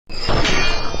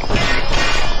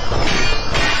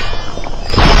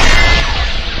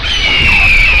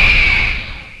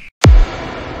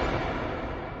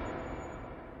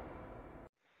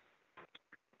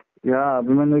Yeah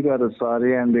Abhimanyu గారు, sorry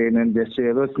అండి, నేను జస్ట్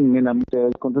ఏదో మీ నెంబర్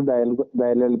చేసుకుంటూ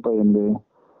డైల్ వెళ్ళిపోయింది.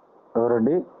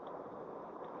 ఎవరండి?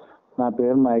 నా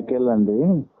పేరు మైకేల్ అండి.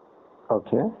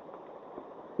 ఓకే.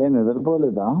 నేను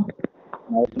నిద్రపోలేదా?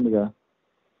 అవుతుందిగా.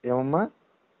 ఏమమ్మా?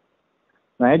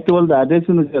 నైట్ 12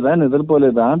 దాటేసింది కదా,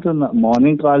 నిద్రపోలేదా అంటున్నా.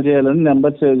 మార్నింగ్ కాల్ చేయాలని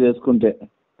నెంబర్ సేవ్ చేసుకుంటే.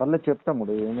 పర్లేదు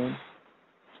చెప్తాముడు. ఏమేమి?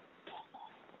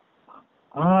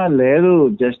 లేదు,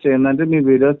 జస్ట్ ఏంటంటే మీ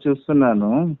వీడియోస్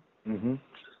చూస్తున్నాను.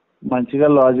 మంచిగా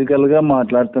లాజికల్గా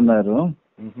మాట్లాడుతున్నారు.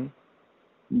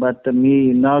 బట్ మీ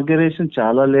ఇనాగ్రేషన్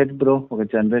చాలా లేట్ బ్రో. ఒక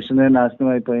జనరేషన్ నాశనం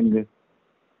అయిపోయింది.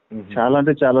 చాలా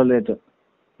అంటే చాలా లేట్.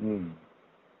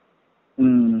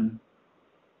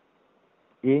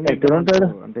 ఎక్కడ ఉంటాడు?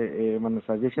 అంటే ఏమన్నా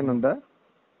సజెషన్ ఉందా?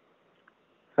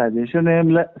 సజెషన్ ఏం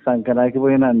లే, సంకరాకి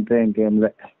పోయినా అంతే, ఇంకేం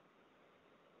లే.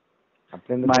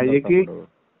 మా అయ్యకి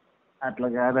అట్లా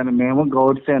కాదని, మేము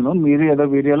గౌడ్సేను, మీరు ఏదో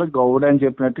వీడియోలో గౌడ్ అని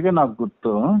చెప్పినట్టుగా నాకు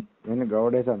గుర్తు. నేను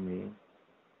గౌడే తమ్మి.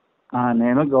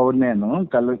 నేను గౌడ్, నేను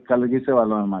కళ్ళు గీసే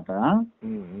వాళ్ళం అనమాట.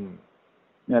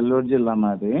 నెల్లూరు జిల్లా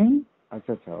మాది.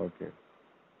 అచ్చా, ఓకే.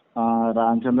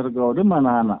 రామచంద్ర గౌడ్ మా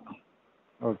నాన్న.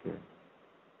 ఓకే.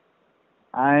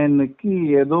 ఆయనకి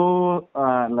ఏదో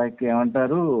లైక్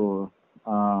ఏమంటారు,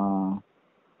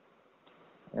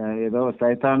 ఏదో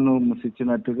సైతాన్ని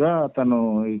ముసిచ్చినట్టుగా తను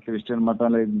ఈ క్రిస్టియన్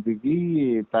మతంలో దిగి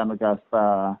తను కాస్త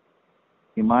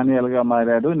ఇమానియల్గా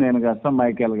మారాడు, నేను కాస్త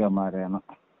మైకేల్గా మారాను.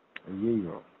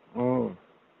 అయ్యో.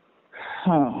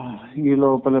 ఈ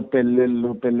లోపల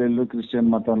పెళ్ళిళ్ళు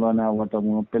క్రిస్టియన్ మతంలోనే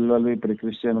అవ్వటము, పిల్లలు ఇప్పుడు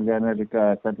క్రిస్టియన్ గానే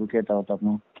సర్టిఫికేట్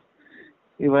అవటము,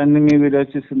 ఇవన్నీ మీ వీడియో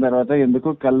చూసిన తర్వాత ఎందుకు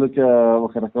కళ్ళు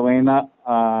ఒక రకమైన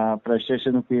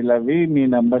ఫ్రస్ట్రేషన్ ఫీల్ అవి మీ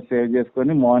నెంబర్ సేవ్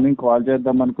చేసుకొని మార్నింగ్ కాల్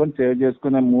చేద్దాం అనుకొని సేవ్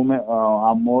చేసుకునే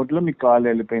ఆ మోడ్లో మీకు కాల్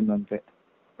వెళ్ళిపోయింది అంతే.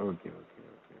 ఓకే.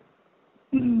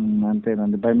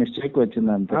 అంతేనండి, బై మిస్టేక్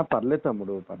వచ్చింది అంతే. పర్లేదు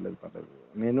తమ్ముడు, పర్లేదు.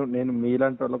 నేను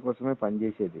మీలాంటి వాళ్ళ కోసమే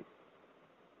పనిచేసేది.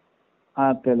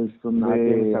 తెలుస్తుంది.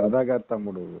 సరదాగా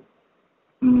తమ్ముడు.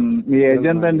 మీ ఏజ్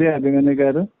ఎంత అండి అభిమన్యు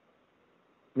గారు?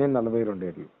 నేను 42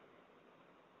 ఏళ్ళు.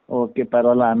 ఓకే,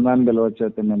 పర్వాలేదు, అన్నాను పిలవచ్చు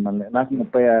అయితే మిమ్మల్ని. నాకు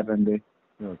 36 అండి.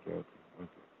 ఓకే.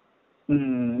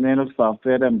 నేను ఒక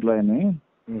సాఫ్ట్వేర్ ఎంప్లాయీని.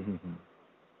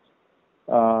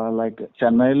 లైక్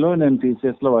చెన్నైలో నేను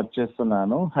టీసీఎస్లో వర్క్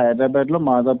చేస్తున్నాను. హైదరాబాద్లో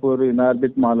మాదాపూర్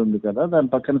ఇనార్బిట్ మాల్ ఉంది కదా, దాని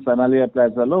పక్కన సనాలియా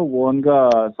ప్లాజాలో ఓన్గా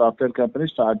సాఫ్ట్వేర్ కంపెనీ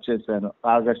స్టార్ట్ చేశాను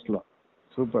ఆగస్ట్లో.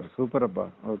 సూపర్ అబ్బా.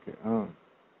 ఓకే.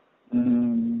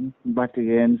 బట్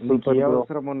ఏం సూపర్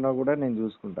అవసరం ఉన్నా కూడా నేను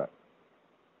చూసుకుంటా.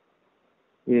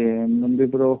 ఏముంది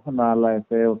బ్రో, నా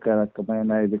లైఫ్ ఒక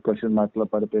రకమైన ఇది క్వశ్చన్ మార్క్లో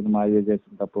పడిపోయింది మా అయ్య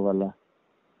చేసిన తప్పు వల్ల.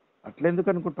 అట్లెందుకు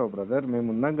అనుకుంటావు బ్రదర్? మేము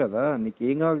ఉన్నాం కదా,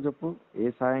 నీకేం కావాలి చెప్పు, ఏ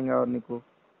సాయం కావాలి నీకు?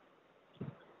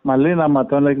 మళ్ళీ నా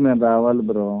మతంలోకి నేను రావాలి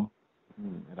బ్రో.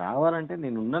 రావాలంటే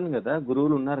నేను ఉన్నాను కదా,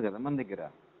 గురువులు ఉన్నారు కదా మన దగ్గర.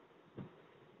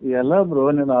 ఎలా బ్రో?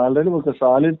 నేను ఆల్రెడీ ఒక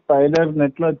సాలిడ్ స్పైడర్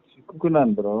నెట్లో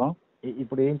చిక్కుకున్నాను బ్రో.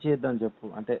 ఇప్పుడు ఏం చేద్దాం చెప్పు?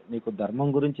 అంటే నీకు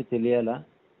ధర్మం గురించి తెలియాలా?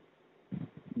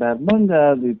 ధర్మం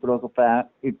కాదు,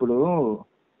 ఇప్పుడు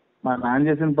మా నాన్న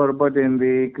చేసిన పొరపాటు ఏంది,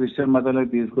 క్రిస్టియన్ మతంలోకి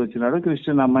తీసుకొచ్చినాడు,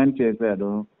 క్రిస్టియన్ అమ్మాయిని చేశాడు.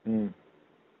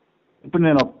 ఇప్పుడు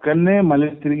నేను ఒక్కనే మళ్ళీ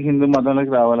తిరిగి హిందూ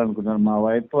మతంలోకి రావాలనుకుంటున్నాను. మా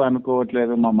వైఫ్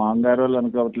అనుకోవట్లేదు, మా మామగారు వాళ్ళు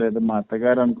అనుకోవట్లేదు, మా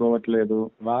అత్తగారు అనుకోవట్లేదు.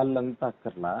 వాళ్ళంతా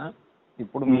అక్కర్లా.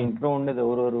 ఇప్పుడు మీ ఇంట్లో ఉండేది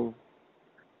ఎవరెవరు?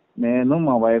 నేను,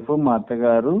 మా వైఫ్, మా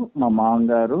అత్తగారు, మా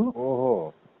మామగారు, ఓహో,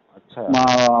 మా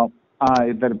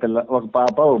 2 పిల్ల, ఒక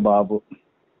పాప ఒక బాబు.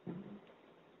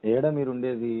 ఏడా మీరు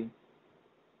ఉండేది?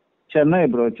 చెన్నై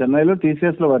బ్రో. చెన్నైలో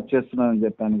టీసీఎస్లో వర్క్ చేస్తున్నానని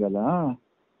చెప్పాను కదా.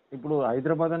 ఇప్పుడు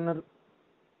హైదరాబాద్ అన్నారు.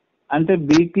 అంటే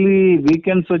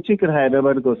వీకెండ్స్ వచ్చి ఇక్కడ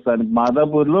హైదరాబాద్కి వస్తాను.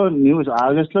 మాదాపూర్లో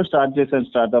ఆగస్ట్లో స్టార్ట్ చేశాను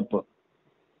స్టార్టప్.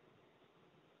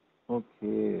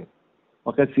 ఓకే.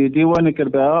 ఒక సిటీఓని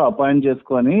ఇక్కడ అపాయింట్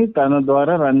చేసుకొని తన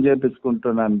ద్వారా రన్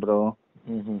చేపించుకుంటున్నాను బ్రో.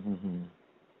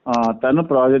 తను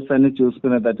ప్రాజెక్ట్స్ అన్ని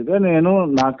చూసుకునేటట్టుగా, నేను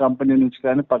నా కంపెనీ నుంచి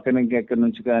కానీ పక్కన ఇంకెక్కడి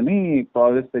నుంచి కానీ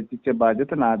ప్రాజెక్ట్స్ తెచ్చిచ్చే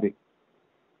బాధ్యత నాది.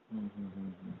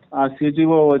 ఆ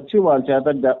సిటీఓ వచ్చి వాళ్ళ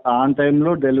చేత ఆన్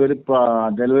టైంలో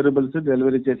డెలివరబుల్స్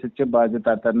డెలివరీ చేసి ఇచ్చే బాధ్యత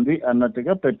అతనిది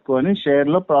అన్నట్టుగా పెట్టుకొని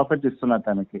షేర్లో ప్రాఫిట్ ఇస్తున్నా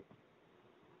తనకి.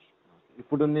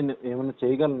 ఇప్పుడు నేను ఏమైనా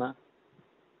చేయగలనా?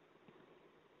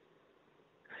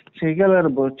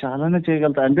 చేయగలరు బ్రో, చాలానే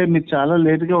చేయగలుగుతారు. అంటే మీరు చాలా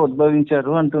లేట్గా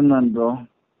ఉద్భవించారు అంటున్నాను బ్రో.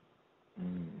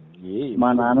 మా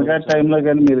నాన్నగారి టైంలో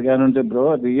కానీ మీరు కానీ ఉంటే బ్రో,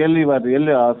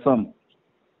 రియల్లీ ఆసమ్.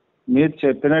 మీరు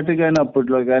చెప్పినట్టు కానీ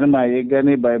అప్పట్లో కానీ మా అయ్యకి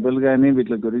కానీ బైబిల్ కానీ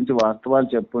వీటి గురించి వాస్తవాలు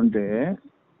చెప్పుంటే,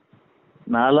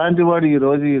 నాలాంటి వాడు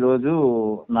ఈరోజు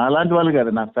నాలాంటి వాళ్ళు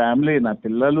కాదు, నా ఫ్యామిలీ, నా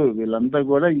పిల్లలు, వీళ్ళంతా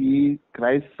కూడా ఈ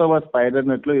క్రైస్తవ స్పైడర్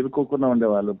నెట్లో ఇరుక్కోకుండా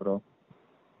ఉండేవాళ్ళు బ్రో.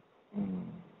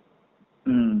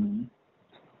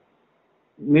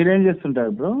 మీరేం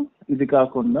చేస్తుంటారు బ్రో ఇది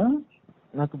కాకుండా?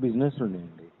 నాకు బిజినెస్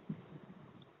ఉండేయండి.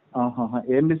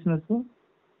 ఏం బిజినెస్?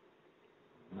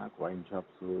 నాకు వైన్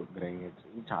షాప్స్, గ్రైనేట్స్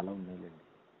ఇవి చాలా ఉన్నాయండి.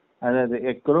 అదే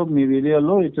ఎక్కడో మీ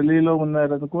వీడియోలో ఇటలీలో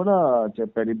ఉన్నారని కూడా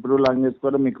చెప్పారు. ఇప్పుడు లాంగ్వేజ్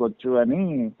కూడా మీకు వచ్చు అని.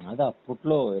 అదే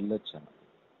అప్పట్లో వెళ్ళొచ్చాను.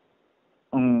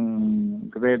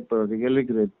 Great bro, really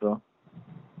great bro.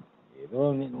 ఏదో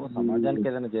నేను సమాజానికి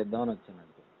ఏదైనా చేద్దామని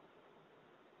వచ్చానండి.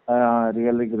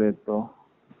 Really great bro.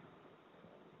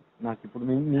 నాకు ఇప్పుడు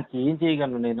మీకు ఏం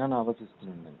చేయగలను నేను అని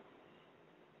ఆలోచిస్తున్నాను.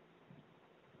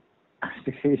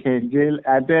 ఏం చేయాలి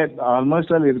అంటే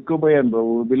ఆల్మోస్ట్ వాళ్ళు ఇరుక్కుపోయాను బ్రో,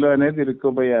 ఊబిలో అనేది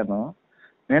ఇరుక్కుపోయాను.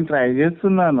 నేను ట్రై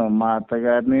చేస్తున్నాను, మా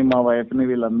అత్తగారిని మా వైఫ్ని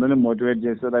వీళ్ళందరినీ మోటివేట్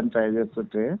చేసేదాన్ని ట్రై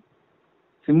చేస్తుంటే,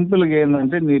 సింపుల్గా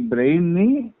ఏంటంటే నీ బ్రెయిన్ని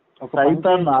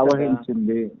సైతాన్ని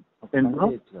ఆవహించింది.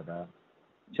 కదా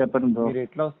చెప్పండి బ్రో. మీరు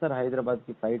ఎట్లా వస్తారు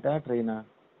హైదరాబాద్కి? ఫ్లైటా, ట్రైనా?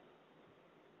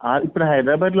 ఇప్పుడు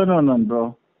హైదరాబాద్లోనే ఉన్నాను బ్రో.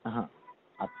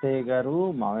 అత్తయ్య గారు,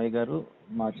 మావయ్య గారు,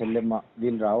 మా చెల్లెమ్మ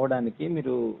వీళ్ళు రావడానికి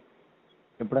మీరు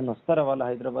ఎప్పుడన్నా వస్తారా వాళ్ళు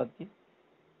హైదరాబాద్కి?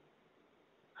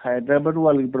 హైదరాబాద్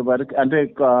వాళ్ళు ఇప్పుడు వరకు అంటే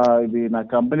ఇది నా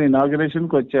కంపెనీ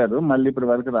ఇనాగ్రేషన్కి వచ్చారు, మళ్ళీ ఇప్పుడు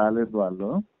వరకు రాలేదు వాళ్ళు.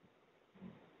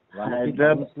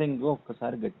 కౌన్సిలింగ్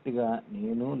ఒక్కసారి గట్టిగా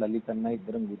నేను లలిత్ అన్న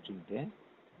ఇద్దరం కూర్చుంటే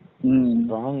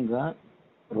స్ట్రాంగ్ గా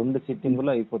 2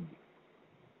 సిట్టింగులో అయిపోద్ది.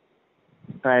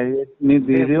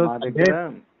 మా దగ్గర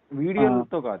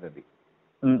వీడియోలతో కాదు అది.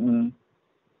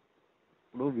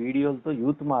 ఇప్పుడు వీడియోలతో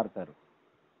యూత్ మారుతారు,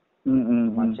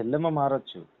 మా చెల్లెమ్మ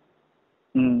మారచ్చు.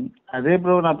 అదే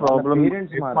బ్రో నా ప్రాబ్లం,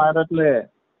 పేరెంట్స్ మారట్లే.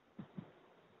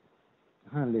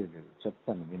 లేదు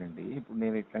చెప్తాను వినండి. ఇప్పుడు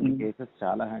నేను ఇట్లాంటి కేసెస్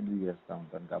చాలా హ్యాండిల్ చేస్తూ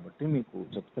ఉంటాను కాబట్టి మీకు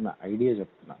చెప్తున్నా, ఐడియా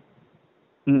చెప్తున్నా.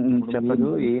 మీరు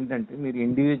ఏంటంటే మీరు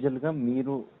ఇండివిజువల్గా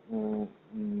మీరు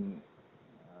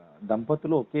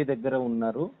దంపతులు ఒకే దగ్గర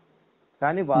ఉన్నారు,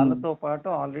 కానీ వాళ్ళతో పాటు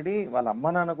ఆల్రెడీ వాళ్ళ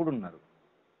అమ్మ నాన్న కూడా ఉన్నారు.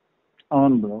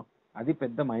 అవును బ్రో, అది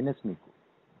పెద్ద మైనస్ మీకు.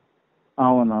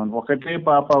 అవునవును, ఒకటే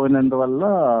పాప అయినందువల్ల.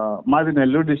 మాది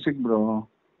నెల్లూరు డిస్ట్రిక్ట్ బ్రో.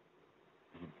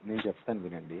 నేను చెప్తాను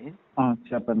వినండి.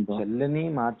 చెప్పండి బ్రో. చెల్లెని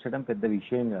మార్చడం పెద్ద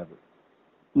విషయం కాదు.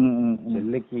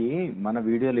 చెల్లెకి మన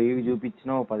వీడియోలు ఏవి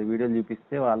చూపించినా 10 వీడియోలు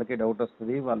చూపిస్తే వాళ్ళకే డౌట్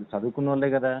వస్తుంది. వాళ్ళు చదువుకున్న వాళ్ళే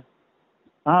కదా,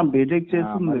 బీటెక్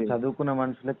చేస్తుంది. చదువుకున్న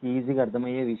మనుషులకి ఈజీగా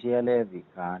అర్థమయ్యే విషయాలే అది.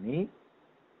 కానీ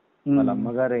వాళ్ళ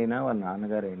అమ్మగారైనా వాళ్ళ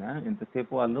నాన్నగారైనా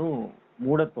ఎంతసేపు వాళ్ళు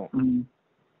మూఢత్వం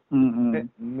అంటే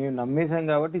మేము నమ్మేశాం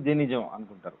కాబట్టి ఇదే నిజం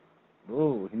అనుకుంటారు. ఇప్పుడు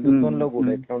హిందుత్వంలో కూడా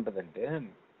ఎట్లా ఉంటదంటే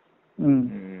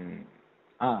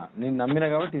నేను నమ్మినా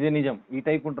కాబట్టి ఇదే నిజం ఈ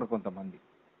టైప్ ఉంటారు కొంతమంది.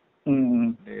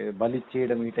 బలి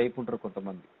చేయడం ఈ టైప్ ఉంటారు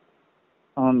కొంతమంది.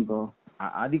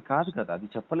 అది కాదు కదా, అది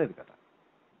చెప్పలేదు కదా,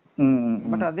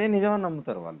 బట్ అదే నిజం అని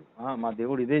నమ్ముతారు వాళ్ళు. మా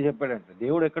దేవుడు ఇదే చెప్పాడంట.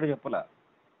 దేవుడు ఎక్కడ చెప్పలా.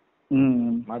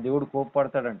 మా దేవుడు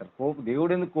కోపడతాడంటారు.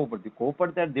 దేవుడు ఎందుకు కోపడుతుంది?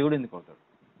 కోపడితే దేవుడు ఎందుకు అవుతాడు?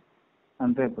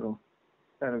 అంతే బ్రో,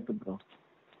 కరెక్ట్ బ్రో.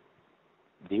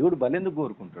 దేవుడు బలెందుకు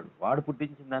కోరుకుంటాడు? వాడు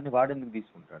పుట్టించిన దాన్ని వాడెందుకు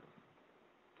తీసుకుంటాడు?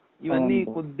 ఇవన్నీ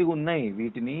కొద్దిగా ఉన్నాయి.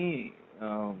 వీటిని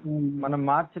మనం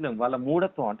మార్చలేం. వాళ్ళ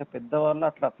మూఢత్వం అంటే పెద్దవాళ్ళు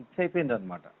అట్లా ఫిక్స్ అయిపోయింది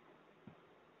అనమాట.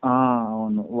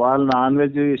 అవును, వాళ్ళు నాన్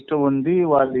వెజ్ ఇష్టం ఉంది,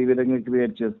 వాళ్ళు ఈ విధంగా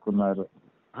క్రియేట్ చేసుకున్నారు.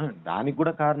 దానికి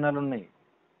కూడా కారణాలు ఉన్నాయి.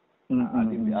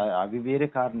 అవి వేరే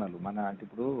కారణాలు. అంటే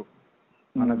ఇప్పుడు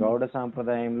మన గౌడ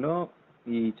సాంప్రదాయంలో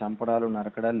ఈ చంపడాలు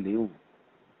నరకడాలు లేవు.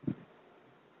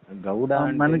 గౌడ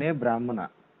అంటేనే బ్రాహ్మణ.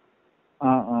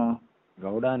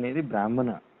 గౌడ అనేది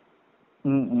బ్రాహ్మణ.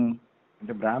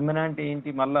 అంటే బ్రాహ్మణ అంటే ఏంటి?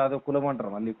 మళ్ళీ అదో కులం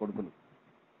అంటారు మళ్ళీ కొడుకులు.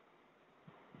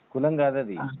 కులం కాదు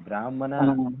అది. బ్రాహ్మణ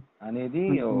అనేది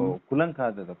కులం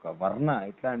కాదు, అది ఒక వర్ణ.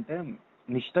 ఎట్లా అంటే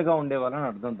నిష్టగా ఉండేవాళ్ళని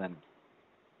అర్థం దానికి.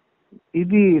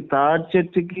 ఇది తాడి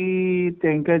చెట్టుకి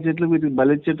టెంకాయ చెట్లు వీటికి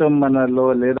బలిచ్చటం మనలో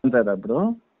లేదంటారా బ్రో?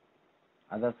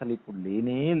 అది అసలు ఇప్పుడు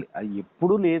అది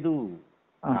ఎప్పుడూ లేదు.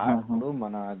 ఇప్పుడు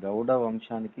మన గౌడ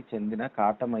వంశానికి చెందిన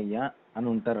కాటమయ్య అని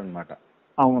ఉంటారనమాట.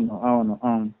 అవును అవును.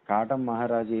 కాటం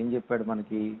మహారాజు ఏం చెప్పాడు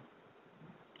మనకి?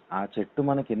 ఆ చెట్టు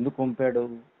మనకి ఎందుకు పంపాడు?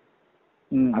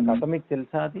 ఆ కథ మీకు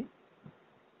తెలుసా? అది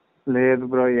లేదు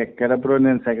బ్రో, ఎక్కడ బ్రో,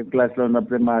 నేను సెకండ్ క్లాస్ లో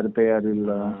ఉన్నప్పుడే మారిపోయారు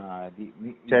వీళ్ళు.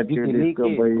 చర్చికి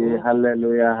తీసుకుపోయి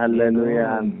హల్లెలూయా హల్లెలూయా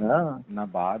అంట. నా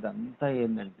బాధ అంతా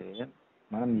ఏంటంటే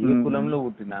మనం ఏ కులంలో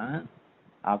పుట్టినా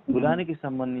ఆ కులానికి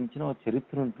సంబంధించిన ఒక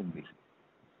చరిత్ర ఉంటుంది.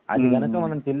 అది కనుక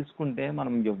మనం తెలుసుకుంటే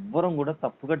మనం ఎవ్వరం కూడా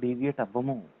తప్పుగా డీవియేట్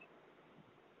అవ్వము.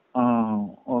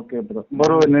 Okay bro.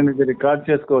 బ్రో నేను ఇది రికార్డ్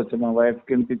చేసుకోవచ్చు మా వైఫ్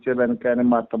కి వినిపించేదానికి కానీ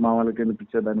మా అత్త మామలకి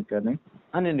వినిపించేదానికి కానీ?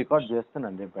 నేను రికార్డ్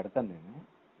చేస్తున్నాను, రేపు పెడతాను నేను.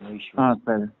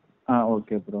 సరే,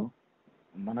 ఓకే బ్రో.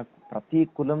 మనకు ప్రతి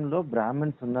కులంలో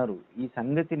బ్రాహ్మణ్స్ ఉన్నారు. ఈ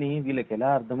సంగతిని వీళ్ళకి ఎలా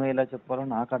అర్థమయ్యేలా చెప్పాలో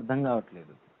నాకు అర్థం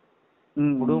కావట్లేదు.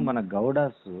 ఇప్పుడు మన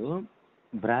గౌడాస్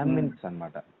బ్రాహ్మిన్స్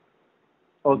అన్నమాట.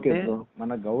 Okay bro.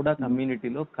 మన గౌడ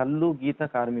కమ్యూనిటీలో కల్లు గీత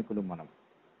కార్మికులు మనం.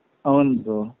 అవును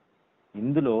బ్రో.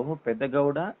 ఇందులో పెద్ద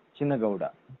గౌడ, చిన్న గౌడ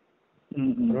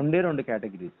రెండు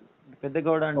కేటగిరీస్. పెద్ద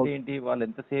గౌడ అంటే ఏంటి, వాళ్ళు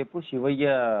ఎంతసేపు శివయ్య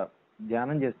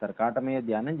ధ్యానం చేస్తారు, కాటమయ్య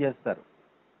ధ్యానం చేస్తారు.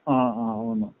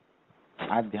 అవును.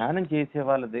 ఆ ధ్యానం చేసే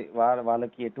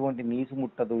వాళ్ళకి ఎటువంటి నీసు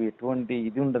ముట్టదు, ఎటువంటి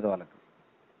ఇది ఉండదు వాళ్ళకి.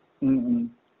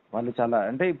 వాళ్ళు చాలా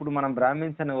అంటే ఇప్పుడు మనం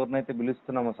బ్రాహ్మిన్స్ అని ఎవరినైతే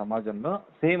పిలుస్తున్నామో సమాజంలో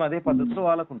సేమ్ అదే పద్ధతిలో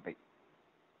వాళ్ళకు ఉంటాయి.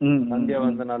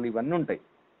 సంధ్యావందనాలు ఇవన్నీ ఉంటాయి.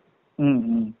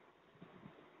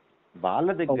 వాళ్ళ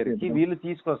దగ్గరికి వీళ్ళు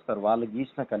తీసుకొస్తారు వాళ్ళ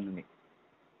గీసిన కళ్ళుని.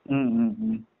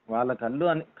 వాళ్ళ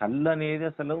కళ్ళు అనేది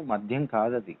అసలు మద్యం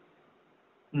కాదు, అది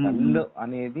కళ్ళు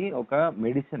అనేది ఒక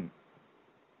మెడిసిన్.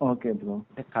 Okay bro.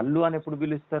 అంటే కళ్ళు అని ఎప్పుడు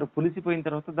పిలుస్తారు, పులిసిపోయిన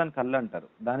తర్వాత దాన్ని కళ్ళు అంటారు,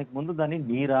 దానికి ముందు దాన్ని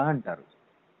నీరా అంటారు.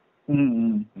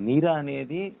 నీరా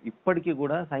అనేది ఇప్పటికీ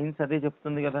కూడా సైన్స్ అదే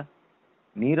చెప్తుంది కదా.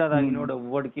 నీరా తాగినోడు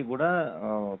ఎవ్వడికి కూడా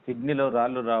కిడ్నీలో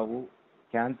రాళ్ళు రావు,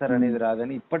 క్యాన్సర్ అనేది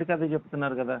రాదని ఇప్పటికీ అదే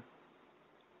చెప్తున్నారు కదా.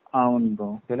 అవును బ్రో.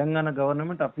 తెలంగాణ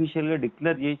గవర్నమెంట్ అఫీషియల్ గా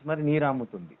డిక్లేర్ చేసి మరి నీరు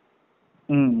అమ్ముతుంది.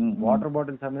 వాటర్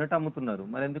బాటిల్స్ అమ్మినట్టు అమ్ముతున్నారు.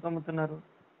 మరి ఎందుకు అమ్ముతున్నారు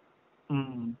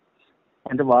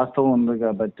అంటే వాస్తవం ఉంది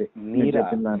కాబట్టి. నీరా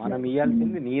మనం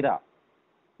ఇయ్యాల్సింది నీరా.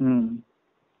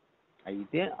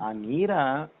 అయితే ఆ నీర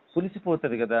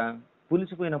పులిసిపోతుంది కదా,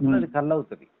 పులిసిపోయినప్పుడు అది కళ్ళు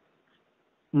అవుతుంది.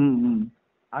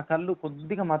 ఆ కళ్ళు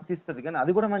కొద్దిగా మత్తిస్తుంది, కానీ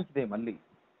అది కూడా మంచిదే. మళ్ళీ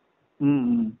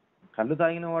కళ్ళు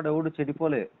తాగిన వాడు ఎవడు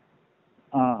చెడిపోలే,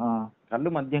 కళ్ళు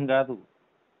మద్యం కాదు.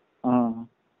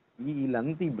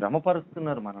 వీళ్ళంతా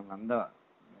భ్రమపరుస్తున్నారు మనం.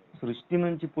 సృష్టి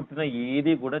నుంచి పుట్టిన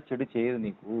ఏది కూడా చెడు చేయదు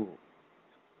నీకు.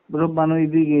 ఇప్పుడు మనం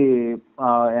ఇది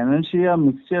ఎనర్షియా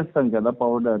మిక్స్ చేస్తాం కదా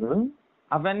పౌడర్,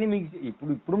 అవన్నీ మిక్స్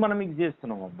ఇప్పుడు మనం మిక్స్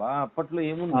చేస్తున్నాం. అబ్బా అప్పట్లో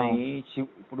ఏమున్నాయి,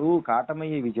 ఇప్పుడు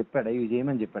కాటమయ్య ఇవి చెప్పాడా, ఇవి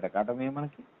చేయమని చెప్పాడా కాటమయ్య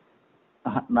మనకి?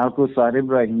 నాకు సారీ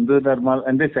బ్రో, హిందూ ధర్మాలు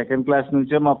అంటే సెకండ్ క్లాస్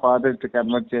నుంచే మా ఫాదర్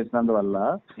కన్వర్ట్ చేసినందువల్ల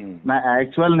నా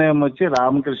యాక్చువల్ నేమ్ వచ్చి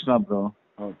రామకృష్ణ బ్రో.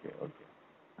 Okay okay.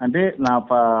 అంటే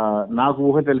నాకు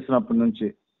ఊహ తెలిసినప్పటి నుంచి.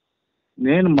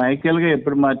 నేను మైకేల్గా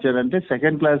ఎప్పుడు మార్చానంటే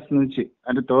సెకండ్ క్లాస్ నుంచి,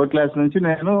 అంటే థర్డ్ క్లాస్ నుంచి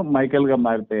నేను మైకేల్గా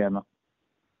మారిపోయాను.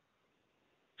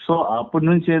 సో అప్పటి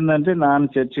నుంచి ఏంటంటే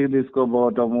నాన్న చర్చికి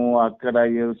తీసుకోపోవటము అక్కడ.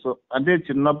 సో అంటే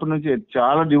చిన్నప్పటి నుంచి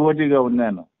చాలా డివోటీగా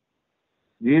ఉన్నాను.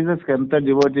 జీసస్కి ఎంత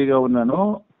డివోటీగా ఉన్నానో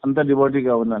అంత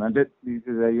డివోటీగా ఉన్నాను. అంటే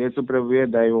యేసు ప్రభువే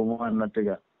దైవము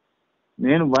అన్నట్టుగా.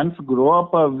 నేను వన్స్ గ్రో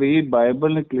అప్ అవి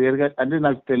బైబిల్ని క్లియర్గా, అంటే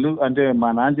నాకు తెలుగు, అంటే మా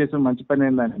నాన్న చేసిన మంచి పని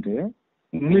ఏంటంటే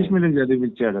ఇంగ్లీష్ మీడియం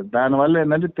చదివించాడు. దానివల్ల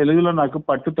ఏంటంటే తెలుగులో నాకు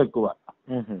పట్టు తక్కువ.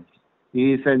 ఈ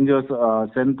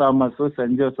సెయింట్ థామస్,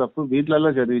 సెయింట్ జోసెఫ్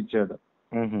వీటిలలో చదివించాడు.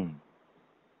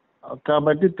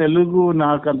 కాబట్టి తెలుగు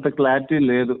నాకు అంత క్లారిటీ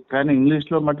లేదు, కానీ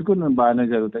ఇంగ్లీష్లో మటుకు నేను బాగానే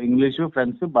చదువుతాను. ఇంగ్లీషు,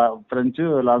 ఫ్రెంచ్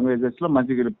లాంగ్వేజెస్లో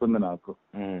మంచి గ్రిప్ ఉంది నాకు.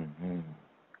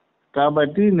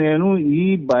 కాబట్టి నేను ఈ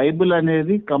బైబిల్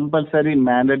అనేది కంపల్సరీ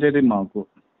మ్యాండేటరీ మాకు.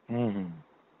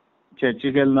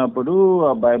 చర్చికి వెళ్ళినప్పుడు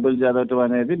ఆ బైబిల్ చదవటం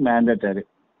అనేది మ్యాండేటరీ.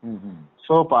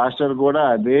 సో పాస్టర్ కూడా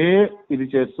అదే ఇది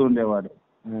చేస్తూ ఉండేవాడు.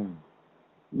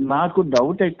 నాకు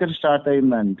డౌట్ ఎక్కడ స్టార్ట్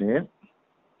అయిందంటే,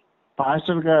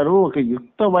 పాస్టర్ గారు ఒక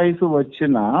యుక్త వయసు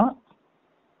వచ్చిన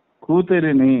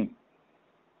కూతురిని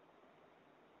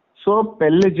సో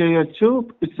పెళ్లి చేయొచ్చు,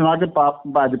 ఇట్స్ నాట్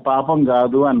అది పాపం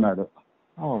కాదు అన్నాడు.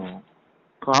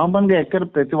 కామన్ గా ఎక్కడ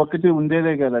ప్రతి ఒక్కటి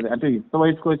ఉండేదే కదా అది. అంటే యుక్త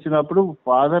వయసుకు వచ్చినప్పుడు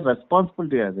ఫాదర్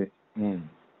రెస్పాన్సిబిలిటీ అది.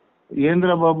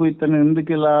 ఏంద్ర బాబు ఇతను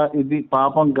ఎందుకు ఇలా ఇది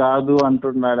పాపం కాదు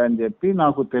అంటున్నాడు అని చెప్పి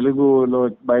నాకు తెలుగులో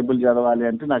బైబిల్ చదవాలి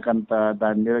అంటే నాకు అంత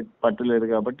దాని మీద పట్టులేదు.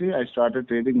 కాబట్టి I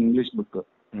started reading English book.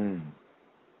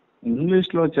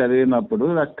 ఇంగ్లీష్లో చదివినప్పుడు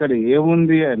అక్కడ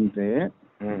ఏముంది అంటే,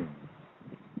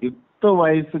 యుక్త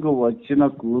వయసుకు వచ్చిన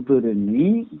కూతురిని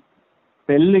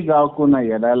పెళ్లి కాకున్న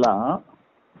ఎడల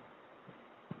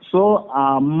సో ఆ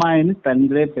అమ్మాయిని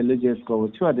తండ్రే పెళ్లి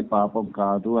చేసుకోవచ్చు, అది పాపం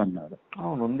కాదు అన్నాడు.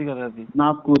 ఉంది కదా అది.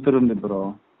 నాకు కూతురుంది బ్రో,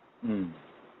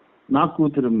 నాకు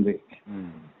కూతురుంది.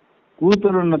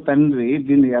 కూతురున్న తండ్రి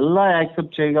దీన్ని ఎలా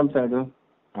యాక్సెప్ట్ చేయగలుగుతాడు?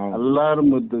 అల్లారు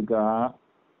ముద్దుగా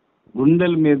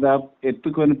గుండెల మీద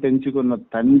ఎత్తుకొని పెంచుకున్న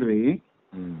తండ్రి,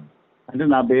 అంటే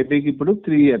నా బేబీకి ఇప్పుడు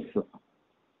 3 years.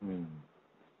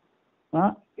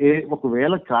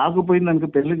 ఒకవేళ కాకపోయింది అనుకో,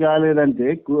 పెళ్లి కాలేదంటే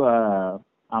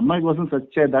అమ్మాయి కోసం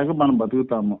చచ్చేదాకా మనం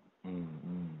బతుకుతాము.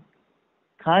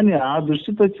 కానీ ఆ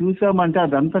దృష్టితో చూసామంటే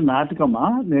అదంతా నాటకమా?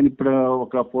 నేను ఇప్పుడు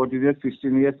ఒక 14 years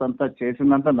 16 years అంతా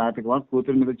చేసిందంతా నాటకమా?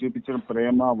 కూతురు మీద చూపించిన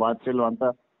ప్రేమ వాత్సల్యం అంతా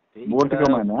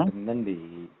బోటకమేనా? ఉందండి.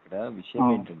 ఇక్కడ విషయం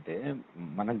ఏంటంటే,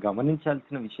 మనం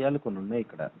గమనించాల్సిన విషయాలు కొన్ని ఉన్నాయి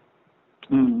ఇక్కడ.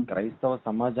 క్రైస్తవ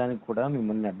సమాజానికి కూడా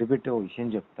మిమ్మల్ని అడ్డుపెట్టే ఒక విషయం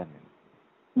చెప్తాను నేను.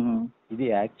 ఇది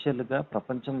యాక్చువల్ గా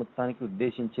ప్రపంచం మొత్తానికి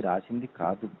ఉద్దేశించి రాసింది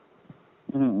కాదు.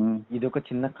 ఇది ఒక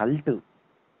చిన్న కల్ట్.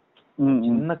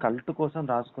 చిన్న కల్ట్ కోసం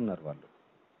రాసుకున్నారు వాళ్ళు.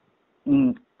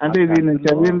 అంటే ఇది నేను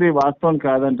చదివింది వాస్తవం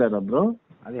కాదంటారా బ్రో?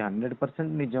 అది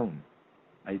 100% నిజం.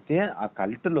 అయితే ఆ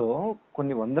కల్ట్ లో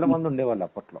కొన్ని వందల మంది ఉండేవాళ్ళు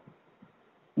అప్పట్లో.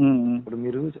 ఇప్పుడు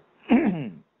మీరు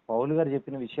పౌలు గారు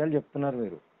చెప్పిన విషయాలు చెప్తున్నారు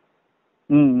మీరు.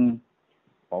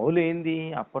 పౌలు ఏంది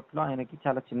అప్పట్లో ఆయనకి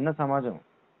చాలా చిన్న సమాజం.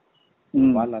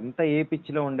 వాళ్ళంతా ఏ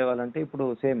పిచ్చిలో ఉండేవాళ్ళంటే ఇప్పుడు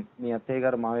సేమ్ మీ అత్తయ్య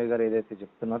గారు మావయ్య గారు ఏదైతే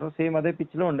చెప్తున్నారో సేమ్ అదే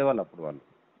పిచ్చిలో ఉండేవాళ్ళు అప్పుడు వాళ్ళు.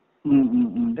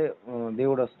 అంటే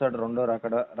దేవుడు వస్తాడు, రెండో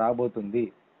రాకడ రాబోతుంది,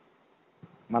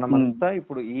 మనమంతా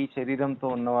ఇప్పుడు ఈ శరీరంతో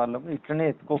ఉన్న వాళ్ళము ఇట్లనే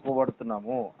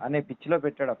ఎత్తుకోపోబడుతున్నాము అనే పిచ్చిలో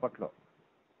పెట్టాడు అప్పట్లో.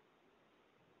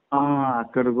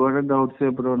 అక్కడ కూడా డౌట్స్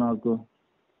బ్రో నాకు.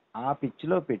 ఆ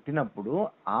పిచ్చిలో పెట్టినప్పుడు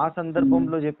ఆ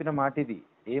సందర్భంలో చెప్పిన మాట ఇది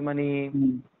ఏమని,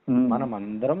 మనం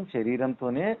అందరం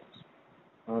శరీరంతోనే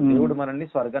దేవుడు మనల్ని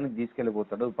స్వర్గానికి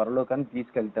తీసుకెళ్ళిపోతాడు, పరలోకానికి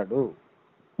తీసుకెళ్తాడు,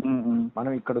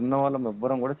 మనం ఇక్కడ ఉన్న వాళ్ళం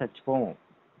ఎవ్వరం కూడా చచ్చిపోము,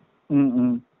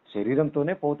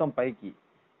 శరీరంతోనే పోతాం పైకి.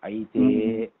 అయితే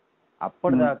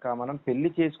అప్పటిదాకా మనం పెళ్లి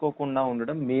చేసుకోకుండా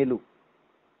ఉండడం మేలు,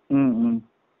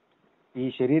 ఈ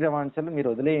శరీర వాంఛలు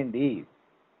మీరు వదిలేయండి,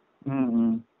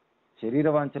 శరీర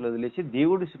వాంఛలు వదిలేసి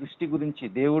దేవుడి సృష్టి గురించి,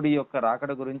 దేవుడి యొక్క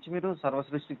రాకడ గురించి మీరు సర్వ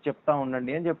సృష్టికి చెప్తా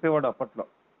ఉండండి అని చెప్పేవాడు అప్పట్లో.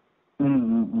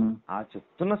 ఆ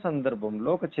చెప్తున్న సందర్భంలో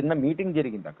ఒక చిన్న మీటింగ్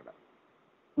జరిగింది అక్కడ.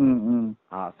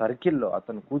 ఆ సర్కిల్లో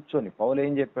అతను కూర్చొని పౌలు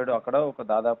ఏం చెప్పాడు, అక్కడ ఒక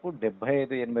దాదాపు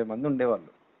 75-80 మంది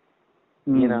ఉండేవాళ్ళు,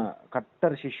 ఈయన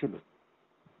కట్టర్ శిష్యులు.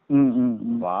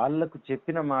 వాళ్ళకు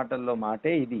చెప్పిన మాటల్లో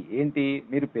మాటే ఇది ఏంటి,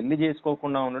 మీరు పెళ్లి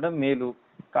చేసుకోకుండా ఉండడం మేలు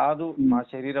కాదు, మా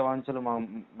శరీర వాంఛలు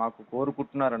మాకు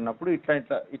కోరుకుంటున్నారు అన్నప్పుడు ఇట్లా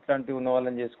ఇట్లా ఇట్లాంటి ఉన్న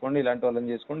వాళ్ళని చేసుకోండి, ఇలాంటి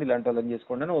వాళ్ళని చేసుకోండి, ఇలాంటి వాళ్ళని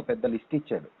చేసుకోండి అని ఒక పెద్ద లిస్ట్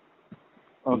ఇచ్చాడు.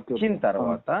 ఇచ్చిన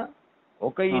తర్వాత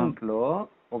ఒక ఇంట్లో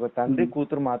ఒక తండ్రి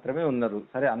కూతురు మాత్రమే ఉన్నారు.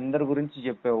 సరే అందరి గురించి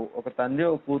చెప్పావు, ఒక తండ్రి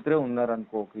ఒక కూతురే ఉన్నారు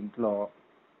అనుకో ఒక ఇంట్లో,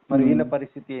 మరి వీళ్ళ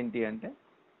పరిస్థితి ఏంటి అంటే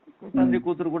తండ్రి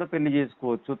కూతురు కూడా పెళ్లి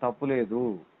చేసుకోవచ్చు, తప్పు లేదు,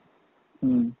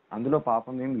 అందులో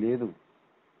పాపం ఏం లేదు.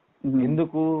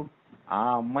 ఎందుకు, ఆ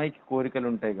అమ్మాయికి కోరికలు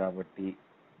ఉంటాయి కాబట్టి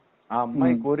ఆ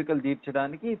అమ్మాయి కోరికలు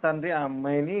తీర్చడానికి తండ్రి ఆ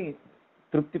అమ్మాయిని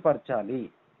తృప్తిపరచాలి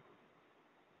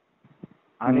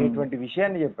అనేటువంటి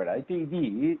విషయాన్ని చెప్పాడు. అయితే ఇది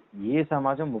ఏ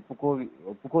సమాజం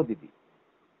ఒప్పుకోదు ఇది.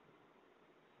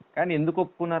 కానీ ఎందుకు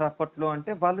ఒప్పుకున్నారు అప్పట్లో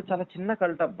అంటే వాళ్ళు చాలా చిన్న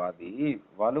కల్టబ్బా అది.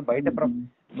 వాళ్ళు బయట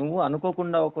నువ్వు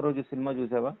అనుకోకుండా ఒకరోజు సినిమా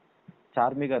చూసావా,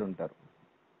 చార్మి గారు ఉంటారు,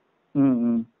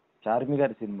 చార్మి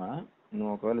గారి సినిమా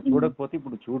నువ్వు ఒకవేళ చూడకపోతే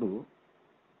ఇప్పుడు చూడు,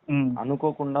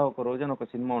 అనుకోకుండా ఒక రోజు అని ఒక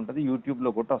సినిమా ఉంటది, యూట్యూబ్ లో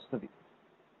కూడా వస్తుంది.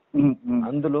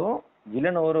 అందులో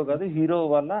విలన్ ఎవరో కాదు, హీరో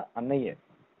వాళ్ళ అన్నయ్యే.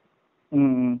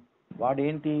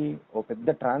 వాడేంటి ఓ పెద్ద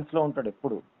ట్రాన్స్ లో ఉంటాడు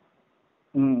ఎప్పుడు,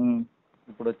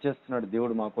 ఇప్పుడు వచ్చేస్తున్నాడు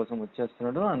దేవుడు మా కోసం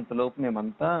వచ్చేస్తున్నాడు, అంతలోపు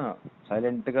మేమంతా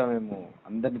సైలెంట్ గా మేము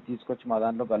అందరిని తీసుకొచ్చి మా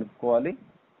దాంట్లో కలుపుకోవాలి,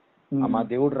 మా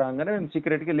దేవుడు రాగానే మేము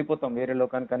సీక్రెట్ గా వెళ్ళిపోతాం వేరే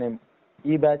లోకానికి అనే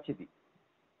ఈ బ్యాచ్ ఇది.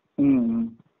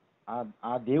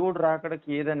 ఆ దేవుడు రాకడకి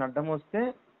ఏదైనా అడ్డం వస్తే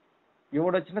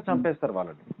ఎవడొచ్చినా చంపేస్తారు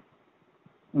వాళ్ళని.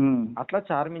 అట్లా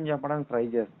చార్మిని చంపడానికి ట్రై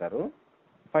చేస్తారు,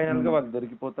 ఫైనల్ గా వాళ్ళు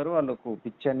దొరికిపోతారు, వాళ్ళకు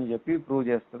పిచ్చి అని చెప్పి ప్రూవ్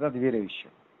చేస్తారు, అది వేరే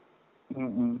విషయం.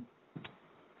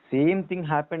 Same thing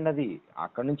happened. అది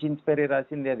అక్కడ నుంచి ఇన్స్పైర్ అయ్యి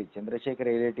రాసింది అది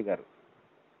చంద్రశేఖర్ ఏలేటి గారు.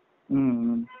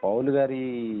 పౌలు గారి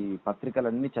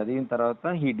పత్రికలన్నీ చదివిన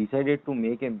తర్వాత he decided to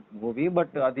make a movie,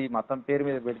 but అది మతం పేరు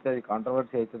మీద పెడితే అది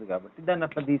కాంట్రవర్సీ అవుతుంది కాబట్టి దాన్ని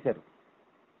అట్లా తీశారు.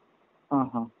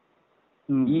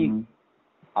 ఈ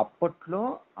అప్పట్లో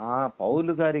ఆ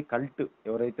పౌలు గారి కల్ట్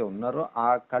ఎవరైతే ఉన్నారో ఆ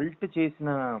కల్ట్ చేసిన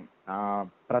ఆ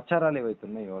ప్రచారాలు ఏవైతే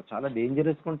ఉన్నాయో చాలా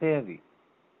డేంజరస్ ఉంటాయి అవి.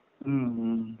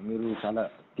 మీరు చాలా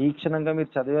తీక్షణంగా మీరు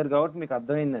చదివారు కాబట్టి మీకు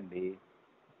అర్థమైందండి.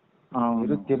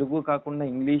 మీరు తెలుగు కాకుండా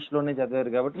ఇంగ్లీష్ లోనే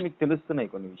చదివారు కాబట్టి మీకు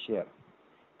తెలుస్తున్నాయి కొన్ని విషయాలు.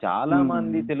 చాలా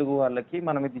మంది తెలుగు వాళ్ళకి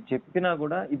మనం ఇది చెప్పినా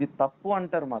కూడా ఇది తప్పు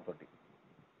అంటారు మాతోటి.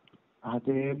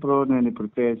 అదే బ్రో నేను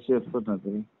ఇప్పుడు ఫేస్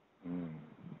చేస్తున్నది.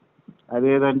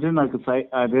 అదేదంటే నాకు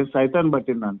అదే సైతాన్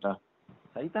పట్టిందంట.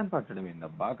 సైతాన్ పట్టడం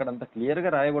ఏందబ్బా, అక్కడ అంత క్లియర్ గా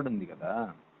రాయబడి ఉంది కదా.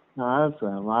 సార్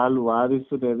వాళ్ళు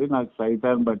వాదిస్తున్నది నాకు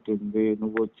సైతాన్ పట్టింది,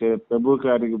 నువ్వు వచ్చే ప్రభు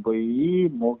కాడికి పోయి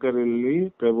మోకరిల్లి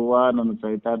ప్రభువా నన్ను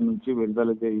సైతాన్ నుంచి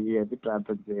విడుదల చెయ్యి అని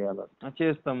ప్రార్థన చేయాలంట.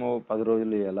 చేస్తాము, 10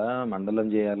 రోజులు చేయాలా, మండలం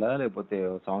చేయాలా, లేకపోతే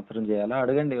సంవత్సరం చేయాలా,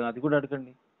 అడగండి, అది కూడా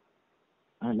అడగండి.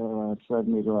 హలో సార్,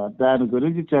 మీరు దాని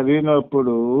గురించి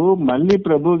చదివినప్పుడు మళ్ళీ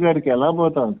ప్రభు గారికి ఎలా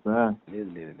పోతాం సార్?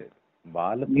 లేదు లేదు లేదు,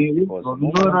 వాళ్ళ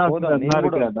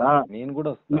నేను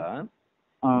కూడా వస్తా.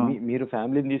 మీరు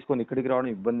ఫ్యామిలీని తీసుకొని ఇక్కడికి రావడం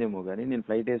ఇబ్బంది ఏమో కానీ నేను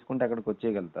ఫ్లైట్ వేసుకుంటే అక్కడికి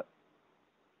వచ్చేయగలుగుతా.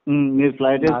 మీరు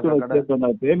ఫ్లైట్ వేసుకుని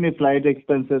వచ్చేస్తే మీ ఫ్లైట్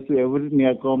ఎక్స్పెన్సెస్ ఎవ్రీథింగ్, మీ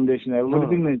అకామిడేషన్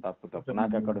ఎవ్రీథింగ్. తప్పు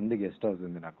నాకు అక్కడ ఉంది, గెస్ట్ హౌస్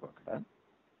ఉంది నాకు అక్కడ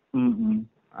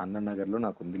అన్ననగర్ లో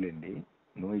నాకు ఉందిలేండి,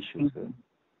 నో ఇష్యూస్.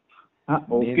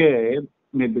 ఓకే,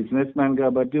 మీ బిజినెస్ మ్యాన్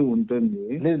కాబట్టి ఉంటుంది.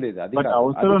 లేదు లేదు, అది బట్ కాదు, అది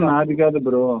అవసరం కాదు. నాది కాదు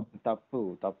బ్రో.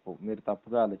 తప్పు మీరు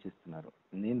తప్పుగా ఆలోచిస్తున్నారు.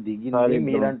 నేను దిగింది సారీ బ్రో,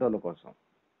 మీలాంటి వాళ్ళ కోసం,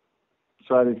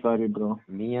 సారీ బ్రో.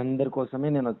 మీ అందరి కోసమే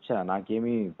నేను వచ్చా.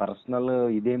 నాకేమి పర్సనల్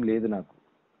ఇదేం లేదు నాకు.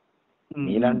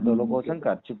 మీలాంటి వాళ్ళ కోసం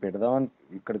ఖర్చు పెడదామని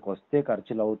ఇక్కడికి వస్తే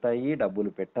ఖర్చులు అవుతాయి,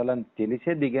 డబ్బులు పెట్టాలని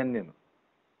తెలిసే దిగాను నేను.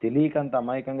 తెలియకంత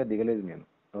అమాయకంగా దిగలేదు నేను.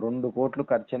 2 కోట్లు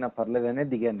ఖర్చు అయినా పర్లేదనే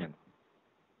దిగాను నేను.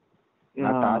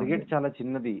 నా టార్గెట్ చాలా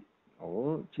చిన్నది.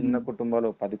 చిన్న కుటుంబాలు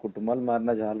 10 కుటుంబాలు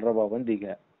మారినా చాలరా బాబు అని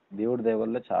దిగా. దేవుడి దయ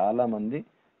వల్ల చాలా మంది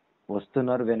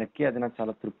వస్తున్నారు వెనక్కి, అది నాకు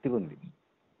చాలా తృప్తిగా ఉంది.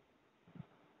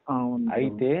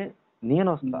 అయితే నేను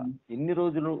వస్తా, ఎన్ని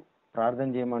రోజులు ప్రార్థన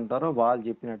చేయమంటారో వాళ్ళు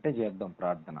చెప్పినట్టే చేద్దాం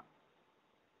ప్రార్థన.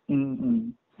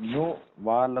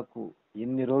 వాళ్ళకు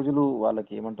ఎన్ని రోజులు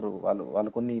వాళ్ళకి ఏమంటారు,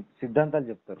 వాళ్ళు కొన్ని సిద్ధాంతాలు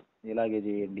చెప్తారు, ఇలాగే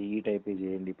చేయండి, ఈ టైపే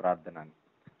చేయండి ప్రార్థన అని.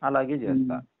 అలాగే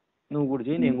చేస్తా. నువ్వు కూడా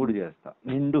చేయి, నేను కూడా చేస్తా.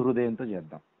 నిండు హృదయంతో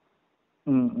చేద్దాం.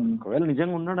 ఒకవేళ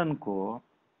నిజంగా ఉన్నాడు అనుకో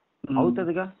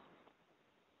అవుతుందిగా.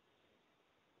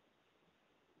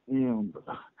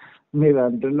 మీరు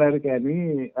అంటున్నారు కానీ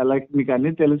అలా మీకు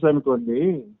అన్ని తెలుసు అనుకోండి.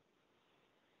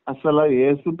 అసలు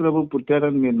యేసు ప్రభు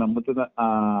పుట్టారని మీరు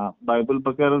బైబిల్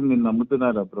ప్రకారం మీరు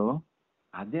నమ్ముతున్నారా బ్రో?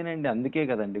 అదేనండి, అందుకే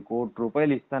కదండి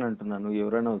 ₹1,00,00,000 ఇస్తానంటున్నాను.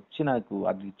 ఎవరైనా వచ్చి నాకు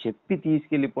అది చెప్పి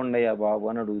తీసుకెళ్ళిపోండియా బాబు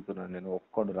అని అడుగుతున్నాను నేను.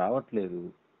 ఒక్కడు రావట్లేదు.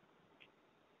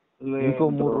 ఇంకో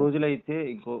 3 రోజులైతే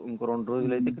ఇంకో 2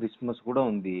 రోజులైతే క్రిస్మస్ కూడా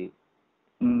ఉంది.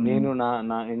 నేను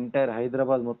నా ఎంటైర్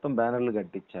హైదరాబాద్ మొత్తం బ్యానర్లు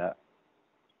కట్టించా.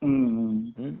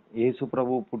 యేసు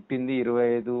ప్రభు పుట్టింది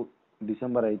 25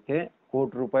 డిసెంబర్ అయితే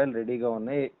 ₹1,00,00,000 రెడీగా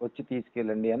ఉన్నాయి, వచ్చి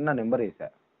తీసుకెళ్ళండి అని నా నెంబర్ వేసా.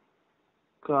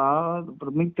 కాదు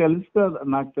ఇప్పుడు మీకు తెలుసు కదా,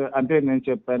 నాకు అంటే నేను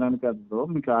చెప్పానని కాదు,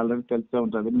 మీకు ఆల్రెడీ తెలిసే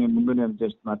ఉంటుంది. మీ ముందు నేను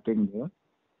జస్ట్ నథింగ్.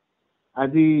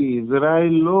 అది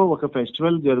ఇజ్రాయిల్లో ఒక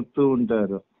ఫెస్టివల్ జరుపుతూ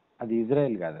ఉంటారు. అది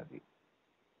ఇజ్రాయెల్ కాదు, అది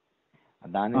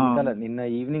దాని వెనకాల నిన్న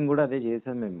ఈవినింగ్ కూడా అదే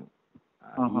చేసాం మేము.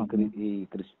 ఈ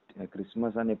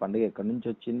క్రిస్మస్ అనే పండుగ ఎక్కడి నుంచి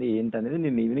వచ్చింది ఏంటనేది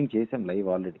నిన్న ఈవినింగ్ చేసాం లైవ్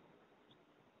ఆల్రెడీ.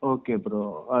 ఓకే బ్రో,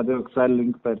 అదే ఒకసారి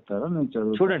లింక్ పెడతారా? నేను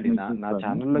చూడండి, నా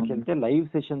ఛానల్లోకి వెళ్తే లైవ్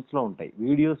సెషన్స్ లో ఉంటాయి,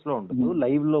 వీడియోస్ లో ఉంటుంది,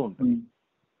 లైవ్ లో ఉంటుంది,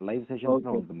 లైవ్ సెషన్స్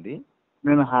లో ఉంటుంది.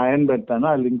 నేను హాయ్ అని పెడతాను,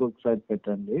 ఆ లింక్ ఒకసారి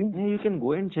పెట్టండి. You can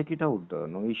go and check it out,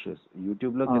 no issues.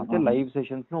 YouTube లోకి వెళ్తే లైవ్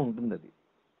సెషన్స్ లో ఉంటుంది అది.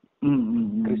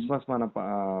 క్రిస్మస్ మన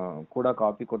కూడా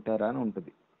కాపీ కొట్టారా అని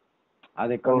ఉంటుంది.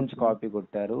 అది ఎక్కడి నుంచి కాపీ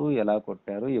కొట్టారు, ఎలా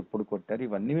కొట్టారు, ఎప్పుడు కొట్టారు,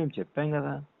 ఇవన్నీ మేము చెప్పాం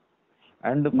కదా.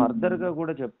 అండ్ ఫర్దర్ గా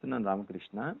కూడా చెప్తున్నాను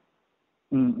రామకృష్ణ,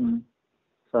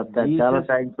 చాలా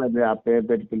థ్యాంక్స్ అండి ఆ పేరు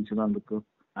పెట్టి పిలిచినందుకు.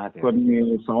 కొన్ని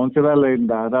సంవత్సరాలు అయింది,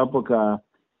 దాదాపు ఒక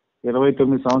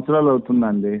 29 సంవత్సరాలు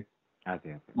అవుతుందండి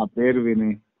ఆ పేరు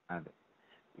విని. అదే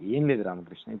ఏం లేదు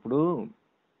రామకృష్ణ, ఇప్పుడు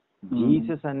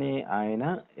జీసస్ అనే ఆయన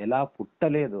ఎలా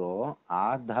పుట్టలేదో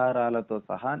ఆధారాలతో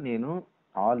సహా నేను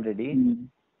ఆల్రెడీ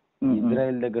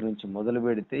ఇజ్రాయెల్ దగ్గర నుంచి మొదలు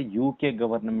పెడితే యూకే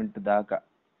గవర్నమెంట్ దాకా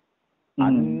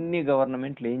అన్ని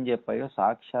గవర్నమెంట్లు ఏం చెప్పాయో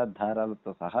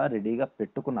సాక్ష్యాధారాలతో సహా రెడీగా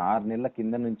పెట్టుకున్న 6 నెలల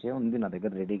కింద నుంచే ఉంది నా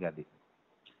దగ్గర రెడీగా అది.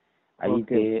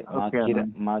 అయితే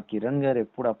మా కిరణ్ గారు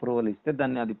ఎప్పుడు అప్రూవల్ ఇస్తే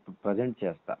దాన్ని అది ప్రజెంట్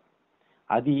చేస్తా.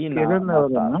 అది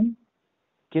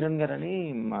కిరణ్ గారు అని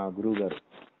మా గురువు గారు,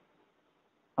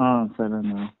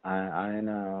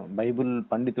 ఆయన బైబుల్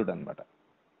పండితుడు అనమాట.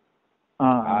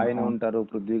 ఆయన ఉంటారు,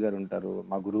 పృథ్వీ గారు ఉంటారు,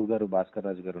 మా గురువు గారు భాస్కర్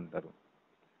రాజు గారు ఉంటారు.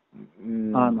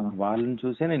 వాళ్ళని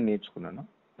చూసే నేను నేర్చుకున్నాను.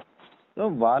 సో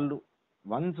వాళ్ళు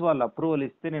వాళ్ళు అప్రూవల్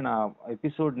ఇస్తే నేను ఆ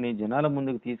ఎపిసోడ్ ని జనాల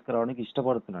ముందుకు తీసుకురావడానికి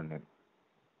ఇష్టపడుతున్నాను నేను.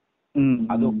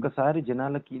 అది ఒక్కసారి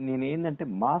జనాలకి నేను ఏంటంటే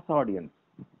మాస్ ఆడియన్స్,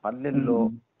 పల్లెల్లో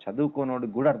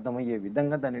చదువుకోనోడికి కూడా అర్థమయ్యే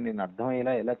విధంగా దాన్ని నేను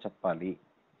అర్థమయ్యేలా ఎలా చెప్పాలి.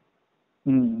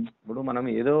 ఇప్పుడు మనం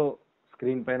ఏదో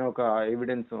స్క్రీన్ పైన ఒక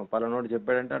ఎవిడెన్స్ పలానోడు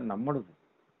చెప్పాడంటే అది నమ్మడు.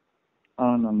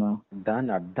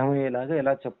 దాన్ని అర్థమయ్యేలాగా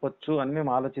ఎలా చెప్పొచ్చు అని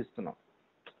మేము ఆలోచిస్తున్నాం.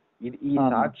 ఈ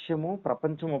సాక్ష్యము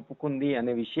ప్రపంచం ఒప్పుకుంది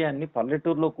అనే విషయాన్ని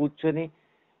పల్లెటూరులో కూర్చొని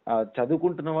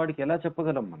చదువుకుంటున్న వాడికి ఎలా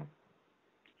చెప్పగలం మనం?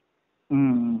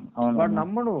 వాడు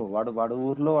నమ్మడు. వాడు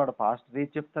ఊర్లో వాడు పాస్టర్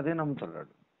ఏది చెప్తే అదే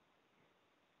నమ్ముతాడు.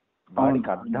 వాడికి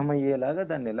అర్థమయ్యేలాగా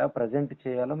దాన్ని ఎలా ప్రజెంట్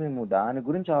చేయాలో మేము దాని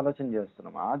గురించి ఆలోచన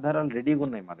చేస్తున్నాం. ఆధారాలు రెడీగా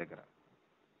ఉన్నాయి మా దగ్గర.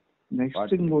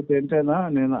 నెక్స్ట్ ఇంకోటి ఏంటైనా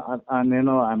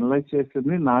నేను అనలైజ్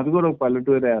చేస్తుంది, నాది కూడా ఒక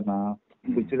పల్లెటూరే అన్న.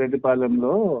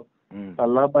 బుచ్చిరెడ్డిపాలెంలో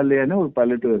పల్లాపల్లి అని ఒక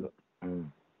పల్లెటూరు.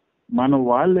 మన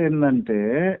వాళ్ళు ఏంటంటే,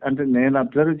 అంటే నేను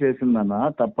అబ్జర్వ్ చేసిందన్న,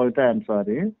 తప్పైతే ఐఎమ్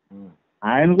సారీ,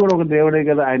 ఆయన కూడా ఒక దేవుడే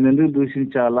కదా, ఆయన ఎందుకు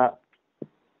దూషించాలా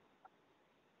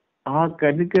ఆ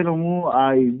కనికరము ఆ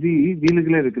ఇది వీళ్ళకి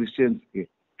లేదు క్రిస్టియన్స్ కి.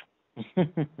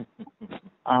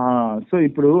 సో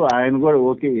ఇప్పుడు ఆయన కూడా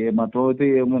ఓకే, ఏ మతం అయితే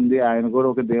ఏముంది, ఆయన కూడా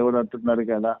ఒక దేవుడు అంటున్నాడు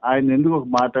కదా, ఆయన ఎందుకు ఒక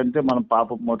మాట అంటే మనం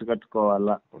పాపం మూట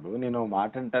కట్టుకోవాలా? ఇప్పుడు నేను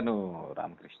మాట అంటాను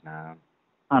రామకృష్ణ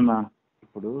అన్నా,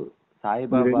 ఇప్పుడు మీరు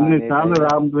సాయిబాబా అనే ఎన్నిసార్లు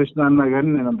రామకృష్ణ అన్నా కానీ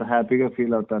నేను అంత హ్యాపీగా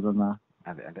ఫీల్ అవుతానన్నా.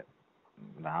 అదే అంటే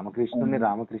రామకృష్ణుని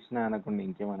రామకృష్ణ అనకుండా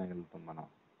ఇంకేమనగలుగుతాం మనం.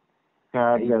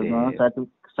 కాదు అయితే కదా,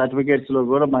 సర్టిఫికేట్స్ లో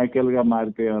కూడా మైకేల్ గా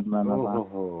మారిపోయి ఉన్నాను.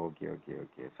 ఓహో, ఓకే ఓకే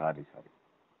ఓకే, సారీ.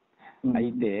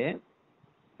 అయితే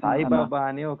సాయిబాబా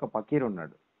అనే ఒక ఫకీర్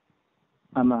ఉన్నాడు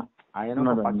అన్నా. ఆయన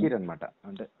ఒక ఫకీర్ అనమాట.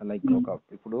 అంటే లైక్ ఒక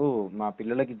ఇప్పుడు మా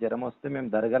పిల్లలకి జ్వరం వస్తే మేము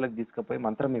దర్గాలకు తీసుకుపోయి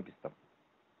మంత్రం వేపిస్తాం.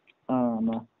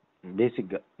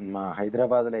 బేసిక్ గా మా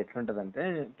హైదరాబాద్ లో ఎట్లుంటదంటే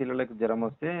పిల్లలకు జ్వరం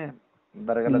వస్తే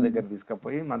దర్గాల దగ్గర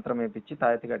తీసుకుపోయి మంత్రం వేపించి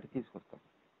తాయెత్తి కట్టి తీసుకొస్తాం.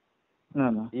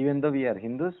 ఈవెన్ దో వీఆర్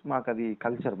హిందూస్, మాకు అది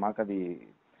కల్చర్, మాకు అది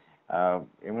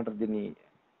ఏమంటారు దీన్ని,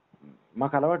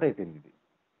 మాకు అలవాటు అయిపోయింది ఇది.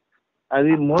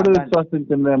 అది మూడు విశ్వాసం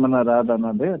కింద ఏమన్నా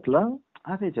రాదన్నది అట్లా.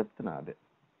 అదే చెప్తున్నా, అదే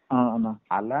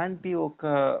అలాంటి ఒక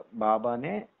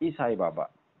బాబానే ఈ సాయిబాబా.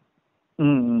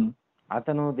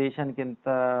 అతను దేశానికి ఎంత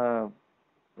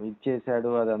ఇచ్చేసాడు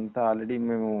అదంతా ఆల్రెడీ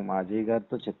మేము మా అజయ్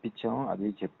గారితో చెప్పించాం, అది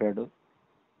చెప్పాడు.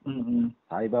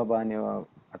 సాయిబాబా అనే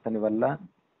అతని వల్ల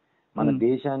మన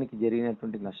దేశానికి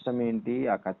జరిగినటువంటి నష్టం ఏంటి,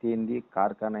 ఆ కథ ఏంది,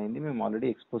 కార్ఖానా ఏంది మేము ఆల్రెడీ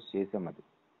ఎక్స్పోజ్ చేసాం. అది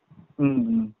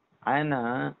ఆయన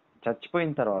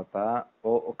చచ్చిపోయిన తర్వాత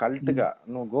ఓ కల్ట్ గా,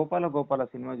 నువ్వు గోపాల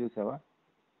సినిమా చూసావా?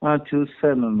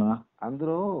 చూసాను.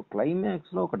 అందులో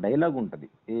క్లైమాక్స్ లో ఒక డైలాగ్ ఉంటది,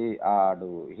 ఆడు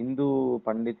హిందూ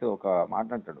పండిత్ ఒక మాట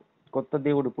అంటాడు, కొత్త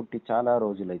దేవుడు పుట్టి చాలా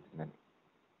రోజులైతుందని.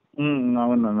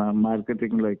 అవునన్నా,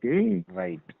 మార్కెటింగ్ లోకి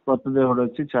రైట్, కొత్త దేవుడు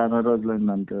వచ్చి చాలా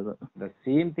రోజులైంది అంటారు. ద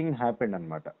సేమ్ థింగ్ హ్యాపెండ్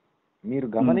అనమాట. మీరు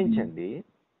గమనించండి,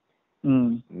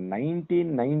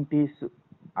 1990s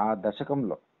ఆ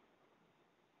దశకంలో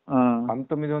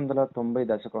 1990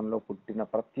 దశకంలో పుట్టిన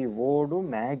ప్రతి ఓడు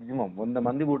మాక్సిమం 100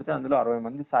 మంది పుడితే అందులో 60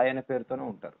 మంది సాయి అనే పేరుతోనే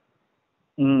ఉంటారు.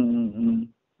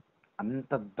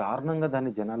 అంత దారుణంగా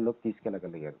దాన్ని జనాల్లోకి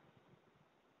తీసుకెళ్ళగలిగారు.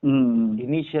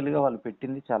 ఇనీషియల్ గా వాళ్ళు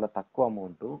పెట్టింది చాలా తక్కువ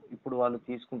అమౌంట్, ఇప్పుడు వాళ్ళు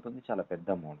తీసుకుంటుంది చాలా పెద్ద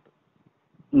అమౌంట్.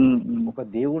 ఒక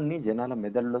దేవుణ్ణి జనాల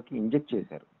మెదడులోకి ఇంజెక్ట్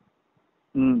చేశారు.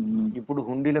 ఇప్పుడు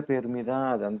హుండీల పేరు మీద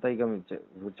అదంతా ఇక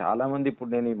చాలా మంది, ఇప్పుడు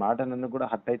నేను ఈ మాట నన్ను కూడా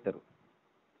హర్ట్ అవుతారు.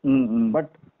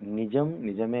 బట్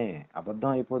నిజమే, అబద్ధం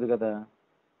అయిపోదు కదా.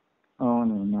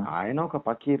 ఆయన ఒక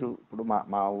ఫకీరు. ఇప్పుడు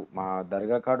మా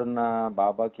దర్గా కాడున్న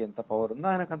బాబాకి ఎంత పవర్ ఉందో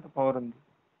ఆయనకు అంత పవర్ ఉంది.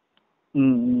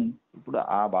 ఇప్పుడు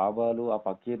ఆ బాబాలు, ఆ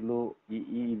ఫకీర్లు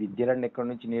ఈ విద్యలన్నీ ఎక్కడి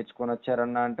నుంచి నేర్చుకొని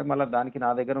వచ్చారన్నా అంటే మళ్ళీ దానికి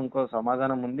నా దగ్గర ఇంకో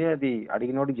సమాధానం ఉంది, అది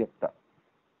అడిగినోడికి చెప్తా.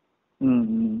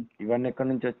 ఇవన్నీ ఎక్కడి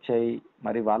నుంచి వచ్చాయి,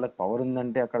 మరి వాళ్ళకి పవర్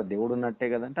ఉందంటే అక్కడ దేవుడు ఉన్నట్టే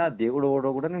కదంటే ఆ దేవుడు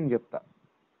ఓడో కూడా నేను చెప్తా.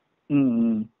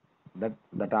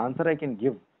 That answer I can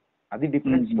give. అది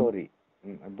డిఫరెంట్ స్టోరీ.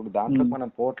 ఇప్పుడు దాంట్లో మనం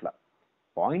పోట్ల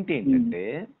పాయింట్ ఏంటంటే,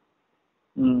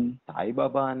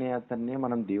 సాయిబాబా అనే అతన్ని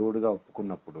మనం దేవుడిగా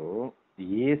ఒప్పుకున్నప్పుడు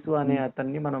యేసు అనే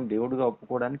అతన్ని మనం దేవుడిగా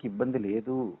ఒప్పుకోవడానికి ఇబ్బంది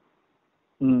లేదు.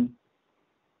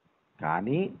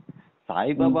 కానీ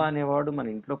సాయిబాబా అనేవాడు మన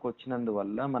ఇంట్లోకి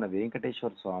వచ్చినందువల్ల మన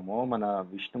వెంకటేశ్వర స్వామో, మన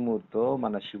విష్ణుమూర్తో,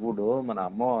 మన శివుడో, మన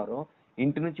అమ్మవారో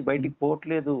ఇంటి నుంచి బయటికి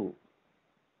పోవట్లేదు.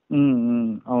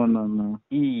 అవునన్నా,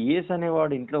 ఈ యేసు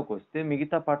అనేవాడు ఇంట్లోకి వస్తే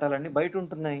మిగతా పాఠాలన్నీ బయట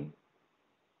ఉంటున్నాయి.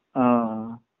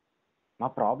 మా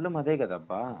ప్రాబ్లం అదే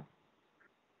కదబ్బా.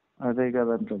 అదే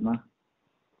కదంటున్నా.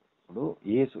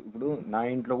 ఇప్పుడు నా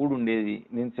ఇంట్లో కూడా ఉండేది,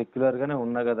 నేను సెక్యులర్ గానే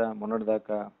ఉన్నా కదా మొన్నటి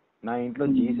దాకా. నా ఇంట్లో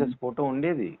జీసస్ ఫోటో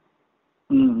ఉండేది.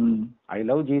 I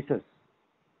love Jesus.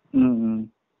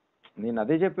 నేను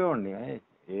అదే చెప్పేవాడిని,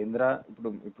 ఏంద్రా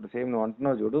ఇప్పుడు సేమ్ నువ్వు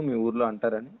అంటున్నావు చూడు, మీ ఊర్లో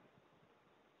అంటారని.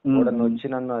 వాడని వచ్చి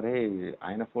నన్ను, అరే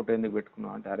ఆయన ఫోటో ఎందుకు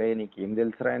పెట్టుకున్నావు అంటే, అరే నీకేం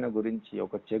తెలుసురా ఆయన గురించి,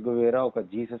 ఒక చెగువేరా ఒక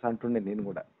జీసస్ అంటుండే నేను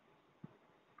కూడా.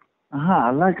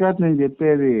 అలా కాదు నేను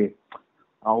చెప్పేది,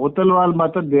 అవతల వాళ్ళు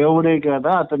మాత్రం దేవుడే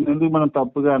కదా, అతను ఎందుకు మనం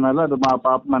తప్పుగా అనాలి, అది మా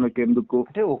పాప మనకి ఎందుకు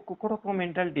అంటే ఒక్కొక్కడు ఒక్కో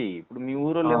మెంటాలిటీ. ఇప్పుడు మీ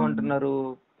ఊరోళ్ళు ఏమంటున్నారు,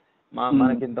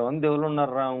 మనకి ఇంతమంది దేవుళ్ళు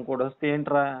ఉన్నారా, ఇంకోటి వస్తే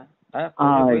ఏంట్రా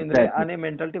అనే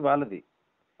మెంటాలిటీ వాళ్ళది.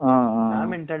 నా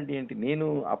మెంటాలిటీ ఏంటి, నేను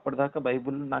అప్పటిదాకా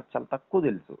బైబుల్ నాకు చాలా తక్కువ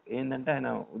తెలుసు. ఏంటంటే ఆయన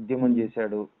ఉద్యమం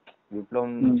చేశాడు,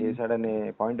 విప్లవం చేశాడనే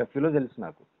పాయింట్ ఆఫ్ వ్యూలో తెలుసు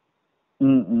నాకు.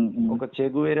 ఒక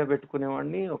చెగువేరా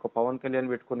పెట్టుకునేవాడిని, ఒక పవన్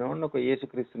కళ్యాణ్ పెట్టుకునేవాడిని, ఒక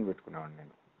యేసుక్రీస్తుని పెట్టుకునేవాడిని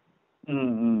నేను.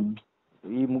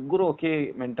 ఈ ముగ్గురు ఒకే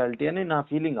మెంటాలిటీ అని నా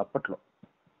ఫీలింగ్ అప్పట్లో.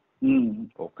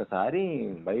 ఒక్కసారి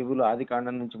బైబుల్ ఆది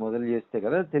కాండం నుంచి మొదలు చేస్తే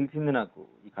కదా తెలిసింది నాకు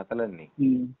ఈ కథలన్నీ.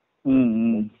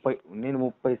 నేను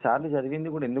 30 సార్లు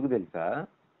చదివింది కూడా ఎందుకు తెలుసా,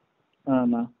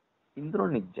 ఇందులో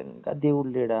నిజంగా దేవుడు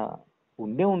లేడా,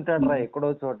 ఉంటాడురా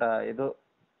ఎక్కడో చోట, ఏదో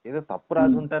ఏదో తప్పు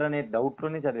రాసి ఉంటారనే డౌట్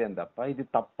లోనే చదివాను తప్ప ఇది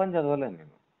తప్పని చదవలేను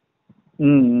నేను.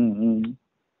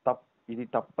 ఇది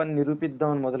తప్పని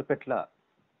నిరూపిద్దామని మొదలుపెట్లా.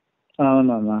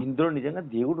 ఇందులో నిజంగా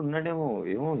దేవుడు ఉన్నాడేమో,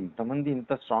 ఏమో ఇంతమంది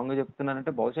ఇంత స్ట్రాంగ్ గా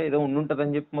చెప్తున్నారంటే బహుశా ఏదో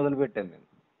ఉండుంటదని చెప్పి మొదలు పెట్టాను నేను.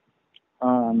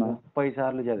 30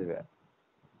 సార్లు చదివా,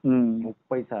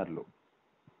 30 సార్లు.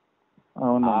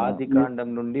 ఆది కాండం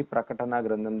నుండి ప్రకటన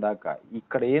గ్రంథం దాకా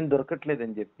ఇక్కడ ఏం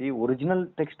దొరకట్లేదని చెప్పి ఒరిజినల్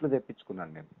టెక్స్ట్లు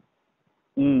తెప్పించుకున్నాను నేను.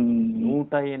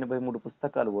 183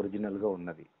 పుస్తకాలు ఒరిజినల్ గా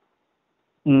ఉన్నది.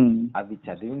 అవి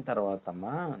చదివిన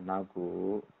తర్వాతమ్మా నాకు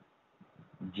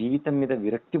జీవితం మీద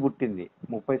విరక్తి పుట్టింది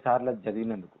 30 సార్లు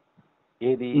చదివినందుకు.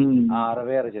 ఏది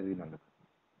 66 చదివినందుకు.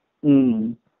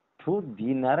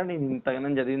 దీన్నారా నేను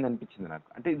ఇంతగానం చదివింది అనిపించింది నాకు.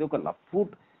 అంటే ఇది ఒక లవ్,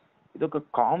 ఇది ఒక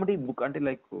కామెడీ బుక్. అంటే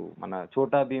లైక్ మన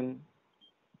చోటా భీమ్,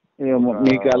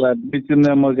 మీకు అలా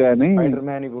అనిపించిందేమో కానీ స్పైడర్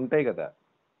మ్యాన్ ఇవి ఉంటాయి కదా,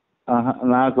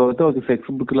 నాకైతే ఒక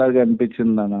సెక్స్ బుక్ లాగా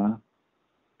అనిపించింది అన్న.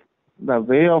 ద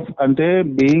వే ఆఫ్ అంటే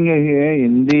బీయింగ్ ఏ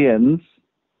ఇండియన్స్,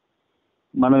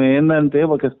 మనం ఏంటంటే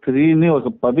ఒక స్త్రీని ఒక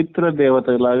పవిత్ర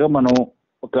దేవత లాగా మనం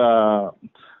ఒక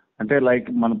అంటే లైక్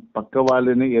మన పక్క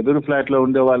వాళ్ళని ఎదురు ఫ్లాట్ లో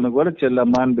ఉండే వాళ్ళని కూడా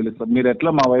చెల్లమ్మ అని పిలుస్తాం. మీరు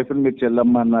ఎట్లా మా వైఫ్ని మీరు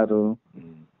చెల్లమ్మ అన్నారు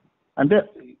అంటే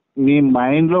మీ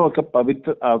మైండ్ లో ఒక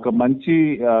పవిత్ర ఒక మంచి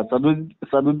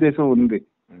సదుద్దేశం ఉంది.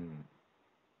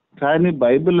 కానీ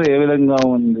బైబిల్లో ఏ విధంగా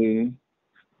ఉంది,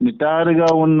 నిటారుగా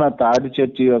ఉన్న తాటి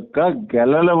చెట్టు యొక్క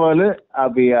గెలల వలె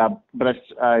అవి బ్రష్,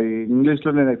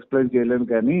 ఇంగ్లీష్లో నేను ఎక్స్ప్లెయిన్ చేయలేను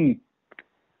కానీ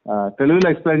తెలుగులో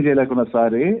ఎక్స్ప్లెయిన్ చేయలేకున్నా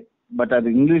సారీ, బట్ అది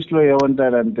ఇంగ్లీష్లో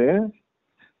ఏమంటారంటే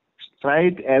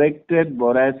straight erected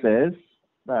బొరాసెస్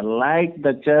like the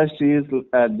chest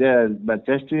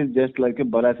is just like a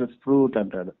బొరాసెస్ fruit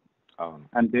అంటాడు.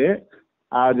 అంటే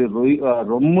అది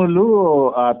రొమ్ములు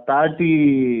ఆ తాటి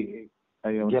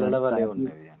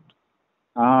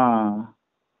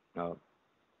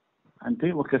అంటే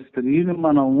ఒక స్త్రీని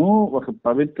మనము ఒక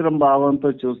పవిత్ర భావంతో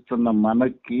చూస్తున్న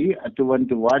మనకి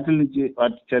అటువంటి వాటిని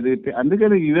చదివితే,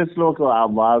 అందుకని యుఎస్లో ఒక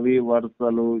వావి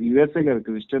వరుసలు, యుఎస్ఏ కదా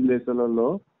క్రిస్టియన్ దేశాలలో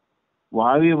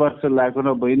వావి వరుసలు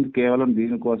లేకుండా పోయింది కేవలం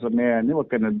దీనికోసమే అని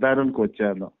ఒక నిర్ధారణకు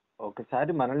వచ్చాను.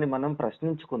 ఒకసారి మనల్ని మనం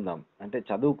ప్రశ్నించుకుందాం. అంటే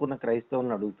చదువుకున్న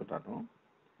క్రైస్తవులను అడుగుతున్నాను,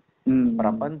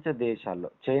 ప్రపంచ దేశాల్లో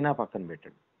చైనా పక్కన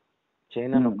పెట్టండి,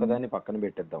 చైనాను ఒక్కదాన్ని పక్కన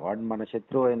పెట్టేద్దాం, వాడు మన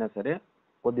శత్రువు అయినా సరే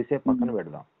కొద్దిసేపు పక్కన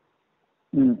పెడదాం.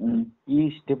 ఈ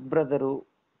స్టెప్ బ్రదరు,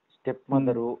 స్టెప్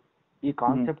మదరు, ఈ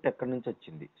కాన్సెప్ట్ ఎక్కడి నుంచి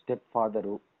వచ్చింది, స్టెప్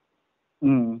ఫాదరు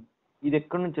ఇది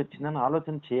ఎక్కడి నుంచి వచ్చిందని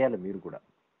ఆలోచన చేయాలి మీరు కూడా.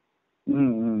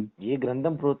 ఏ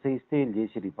గ్రంథం ప్రోత్సహిస్తే వీళ్ళు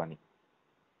చేసిరు ఈ పని.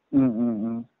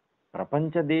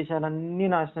 ప్రపంచ దేశాలన్నీ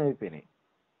నాశనం అయిపోయినాయి,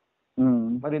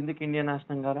 మరి ఎందుకు ఇండియా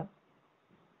నాశనం కాదా?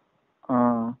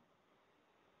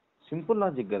 సింపుల్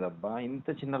లాజిక్ కదబ్బా, ఇంత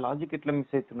చిన్న లాజిక్ ఎట్లా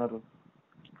మిస్ అవుతున్నారు?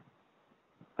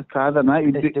 కాదన్నా,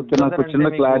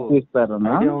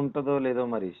 ఐడియా ఉంటుందో లేదో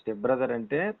మరి. స్టెప్ బ్రదర్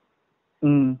అంటే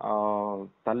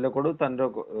తల్లి ఒకడు తండ్రి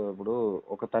ఇప్పుడు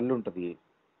ఒక తల్లి ఉంటది,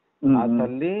 ఆ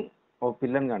తల్లి ఒక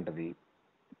పిల్లని కంటది,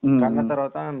 కన్న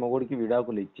తర్వాత మొగుడికి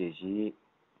విడాకులు ఇచ్చేసి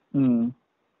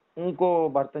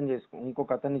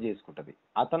ఇంకొక అతన్ని చేసుకుంటది.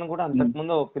 అతను కూడా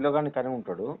అంతకుముందు ఒక పిల్లగాడిని కని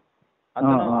ఉంటాడు,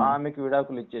 అతను ఆమెకి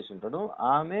విడాకులు ఇచ్చేసి ఉంటాడు,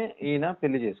 ఆమె ఈయన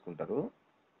పెళ్లి చేసుకుంటారు.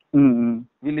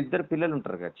 వీళ్ళిద్దరు పిల్లలు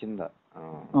ఉంటారు కదా చిన్న,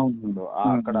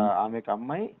 అక్కడ ఆమెకి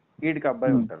అమ్మాయి వీడికి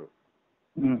అబ్బాయి ఉంటారు,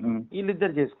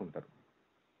 వీళ్ళిద్దరు చేసుకుంటారు.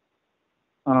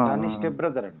 దాన్ని స్టెప్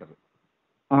బ్రదర్ అంటారు.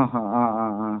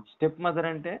 స్టెప్ మదర్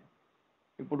అంటే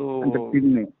ఇప్పుడు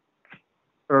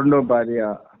రెండో భార్య.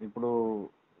 ఇప్పుడు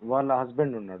వాళ్ళ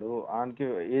హస్బెండ్ ఉన్నాడు, ఆయనకి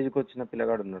ఏజ్కి వచ్చిన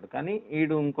పిల్లగాడు ఉన్నాడు, కానీ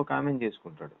వీడు ఇంకొక ఆమెను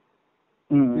చేసుకుంటాడు.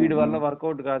 వీడి వల్ల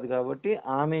వర్కౌట్ కాదు కాబట్టి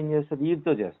ఆమె ఏం చేస్తుంది,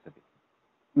 వీడితో చేస్తుంది.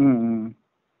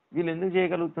 వీళ్ళు ఎందుకు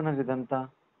చేయగలుగుతున్నారు ఇదంతా?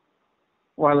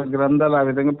 వాళ్ళ గ్రంథాలు ఆ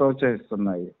విధంగా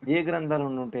ప్రోత్సహిస్తున్నాయి. ఏ గ్రంథాలు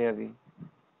ఉంటాయి అవి?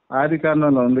 ఆది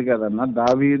కాండంలో ఉంది కదన్నా,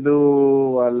 దావీదు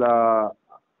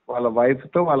వాళ్ళ వైఫ్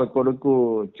తో వాళ్ళ కొడుకు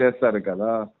చేస్తారు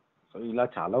కదా. ఇలా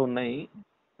చాలా ఉన్నాయి.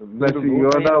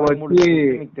 యోధా వచ్చి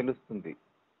మీకు తెలుస్తుంది,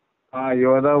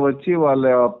 యోధా వచ్చి వాళ్ళ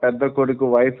పెద్ద కొడుకు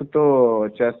వైఫ్ తో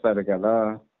చేస్తారు కదా.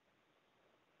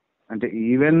 అంటే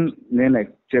ఈవెన్ నేను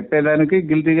చెప్పేదానికి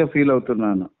గిల్టీగా ఫీల్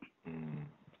అవుతున్నాను.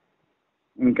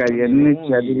 ఇంకా ఎన్ని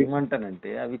ఏమంటానంటే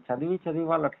అవి చదివి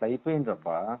వాళ్ళు అట్లా అయిపోయిందప్ప.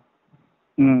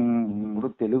 ఇప్పుడు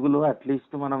తెలుగులో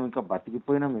అట్లీస్ట్ మనం ఇంకా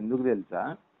బతికిపోయినాం. ఎందుకు తెలుసా?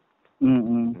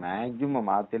 మాక్సిమం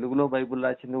ఆ తెలుగులో బైబుల్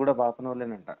రాసింది కూడా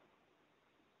బాపనోళ్ళేనంట.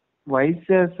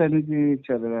 వైసెస్ అనేది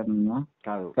చదివాను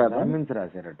కాదు, బ్రాహ్మిన్స్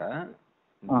రాశారట.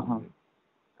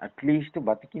 అట్లీస్ట్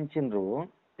బతికించిండ్రు,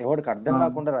 ఎవరికి అర్థం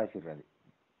కాకుండా రాసిర్రు అది.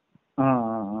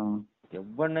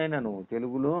 ఎవరినైనా నువ్వు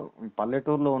తెలుగులో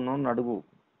పల్లెటూరులో ఉన్నావు అడుగు,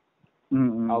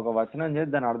 ఒక వచనం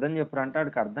చేసి దాని అర్థం చెప్పారంటే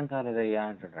వాడికి అర్థం కాలేదయ్యా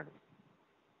అంటాడు.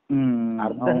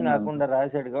 అర్థం కాకుండా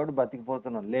రాశాడు కాబట్టి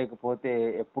బతికిపోతున్నాం, లేకపోతే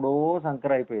ఎప్పుడో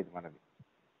సంకర అయిపోయేది మనది.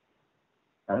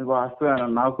 అది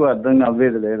వాస్తవం, నాకు అర్థం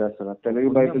అవ్వేది లేదు అసలు. తెలుగు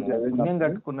బైబిల్ పుణ్యం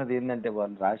కట్టుకున్నది ఏంటంటే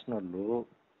వాళ్ళు రాసిన వాళ్ళు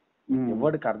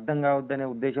ఎవరికి అర్థం కావద్దనే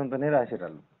ఉద్దేశంతోనే రాశారు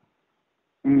వాళ్ళు.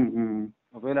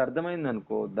 ఒకవేళ అర్థమైంది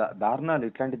అనుకో, దారుణాలు,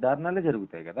 ఇట్లాంటి దారుణాలే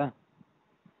జరుగుతాయి కదా.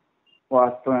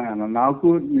 వాస్తవమే అన్న. నాకు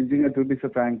నిజంగా చూపిస్తే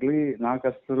ఫ్రాంక్లీ నాకు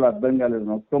అసలు అర్థం కాలేదు,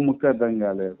 ఒక్క ముక్క అర్థం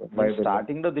కాలేదు.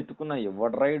 స్టార్టింగ్ లో తిట్టుకున్నా,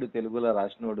 ఎవడు రాయుడు తెలుగులో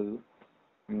రాసినోడు,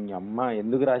 అమ్మ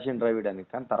ఎందుకు రాసిండు రావిడు అని.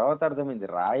 కానీ తర్వాత అర్థమైంది,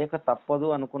 రాయక తప్పదు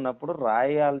అనుకున్నప్పుడు,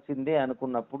 రాయాల్సిందే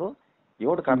అనుకున్నప్పుడు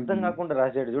ఎవడికి అర్థం కాకుండా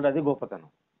రాసాడు చూడు, అది గొప్పతనం.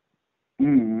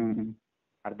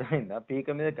 అర్థమైందా?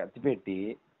 పీక మీద కత్తి పెట్టి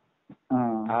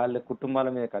వాళ్ళ కుటుంబాల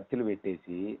మీద కత్తులు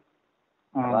పెట్టేసి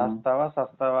రాస్తావా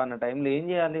సస్తావా అన్న టైంలో ఏం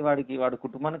చేయాలి? వాడి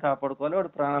కుటుంబాన్ని కాపాడుకోవాలి,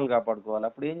 వాడి ప్రాణాలు కాపాడుకోవాలి.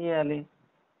 అప్పుడు ఏం చేయాలి?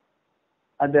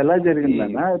 అది ఎలా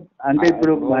జరిగిందన్నా? అంటే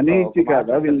ఇప్పుడు మనీ ఇచ్చి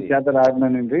కదా వీళ్ళ చేత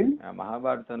రాజమండ్రి.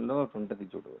 మహాభారతంలో ఒకటి ఉంటది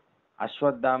చూడు,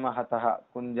 అశ్వత్థామ హతః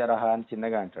కుంజరహ అని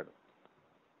చిన్నగా అంటాడు.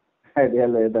 ఐడియా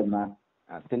లేదన్నా.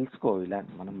 తెలుసుకో, ఇలా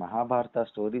మనం మహాభారత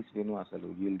స్టోరీస్ విను, అసలు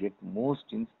you will get most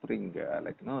inspiring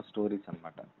like stories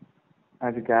అన్నమాట.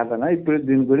 అది కాదన్నా, ఇప్పుడు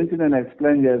దీని గురించి నేను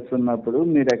ఎక్స్ప్లెయిన్ చేస్తున్నప్పుడు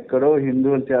మీరు ఎక్కడో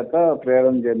హిందువుల చేత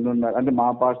ప్రేరణ చెందున్నారు అంటే మా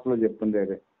పాస్ట్లో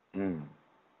చెప్తుండేది.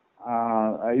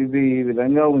 ఇది ఈ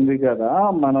విధంగా ఉంది కదా,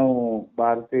 మనం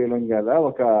భారతీయులం కదా,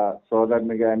 ఒక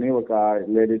సోదరుని కానీ ఒక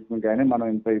లేడీస్ని కానీ మనం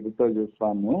ఇంత ఇదితో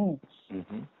చూస్తాము,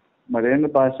 మరేంటి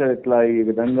పాస్టర్ ఇట్లా ఈ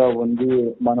విధంగా ఉంది,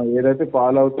 మనం ఏదైతే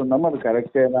ఫాలో అవుతున్నామో అది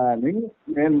కరెక్టేనా అని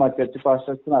నేను మా చర్చ్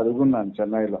పాస్టర్స్ని అడుగున్నాను.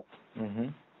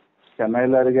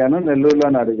 చెన్నైలో అడిగాను,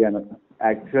 నెల్లూరులోనే అడిగాను.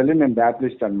 యాక్చువల్లీ నేను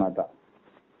బ్యాప్టిస్ట్ అనమాట.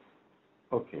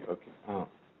 Okay okay.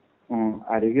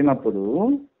 అడిగినప్పుడు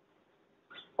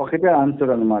ఒకటే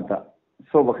ఆన్సర్ అనమాట.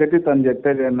 సో ఒకటి తను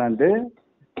చెప్పేది ఏంటంటే,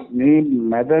 నీ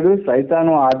మెదడు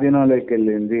సైతాను ఆధీనంలోకి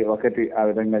వెళ్ళింది, ఒకటి ఆ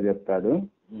విధంగా చెప్తాడు.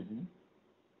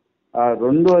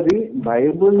 రెండోది,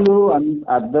 బైబుల్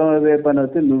అర్థమయ్యే పని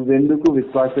అయితే నువ్వెందుకు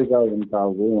విశ్వాసగా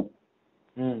ఉంటావు,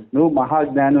 నువ్వు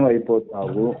మహాజ్ఞానం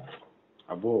అయిపోతావు.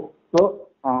 సో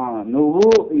నువ్వు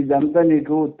ఇదంతా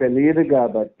నీకు తెలియదు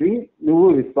కాబట్టి నువ్వు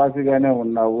విశ్వాసిగానే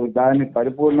ఉన్నావు, దాన్ని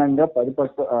పరిపూర్ణంగా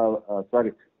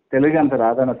తెలుగు అంత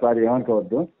రాదన్న,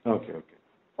 ఏమనుకోవద్దు.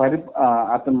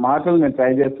 అతని మాటలు నేను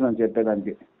ట్రై చేస్తున్నాను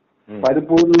చెప్పేదానికి.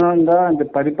 పరిపూర్ణంగా అంటే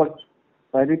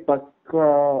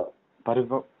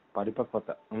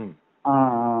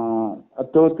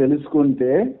పరిపక్వతతో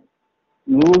తెలుసుకుంటే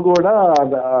నువ్వు కూడా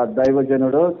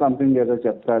దైవజనుడో సంథింగ్ ఏదో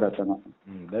చెప్తాడు అతను.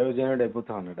 దైవజనుడు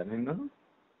అయిపోతా ఉన్నాడు నిన్ను.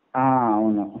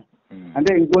 అవును,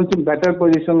 అంటే ఇంకొంచెం బెటర్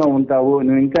పొజిషన్లో ఉంటావు,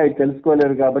 నువ్వు ఇంకా ఇది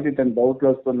తెలుసుకోలేరు కాబట్టి ఇతను డౌట్లు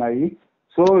వస్తున్నాయి.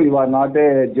 So you are not a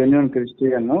genuine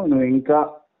Christian, నువ్వు ఇంకా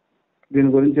దీని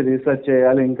గురించి రీసెర్చ్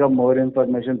చేయాలి, ఇంకా మోర్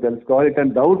ఇన్ఫర్మేషన్ తెలుసుకోవాలి.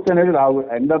 ఇతని డౌట్స్ అనేది రావు.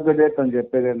 ఎండ్ ఆఫ్ ద డే తను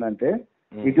చెప్పేది ఏంటంటే,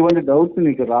 ఇటువంటి డౌట్స్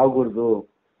నీకు రాకూడదు.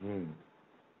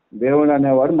 దేవుడు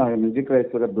అనేవాడు నాకు నిజ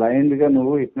క్రైస్తవుడు, బ్లైండ్గా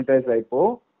నువ్వు హిప్నటైజ్ అయిపో,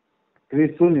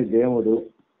 క్రీస్తు నీ దేవుడు.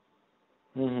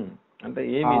 అంటే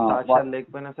ఏమి సాక్ష్యాలు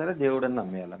లేకపోయినా సరే దేవుడు అని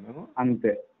నమ్మేయాలా మేము?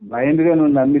 అంతే, బ్లైండ్గా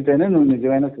నువ్వు నమ్మితేనే నువ్వు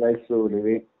నిజమైన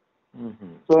క్రైస్తవుడివి.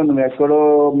 సో నువ్వు ఎక్కడో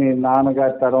మీ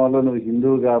నాన్నగారి తరంలో నువ్వు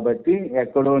హిందువు కాబట్టి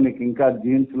ఎక్కడో నీకు ఇంకా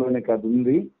జీన్స్లో నీకు అది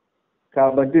ఉంది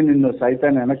కాబట్టి నిన్ను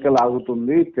సైతాన్ వెనక్కి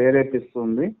లాగుతుంది,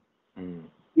 ప్రేరేపిస్తుంది.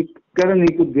 ఇక్కడ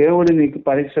నీకు దేవుడు నీకు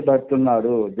పరీక్ష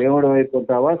పెడుతున్నాడు, దేవుడు వైపు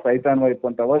ఉంటావా సైతాన్ వైపు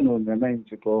ఉంటావా నువ్వు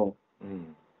నిర్ణయించుకో.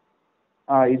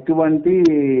 ఇటువంటి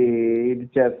ఇది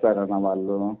చేస్తారన్న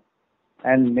వాళ్ళు.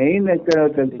 అండ్ మెయిన్ ఎక్కడ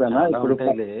తెలుసానా, ఇప్పుడు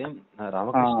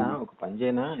రామకృష్ణ ఒక పని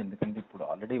చేయనా, ఎందుకంటే ఇప్పుడు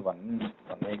ఆల్రెడీ 1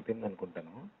 అయిపోయింది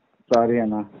అనుకుంటాను. సారీ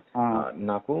అన్న,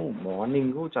 నాకు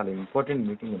మార్నింగ్ చాలా ఇంపార్టెంట్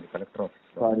మీటింగ్ ఉంది కలెక్టర్ ఆఫీస్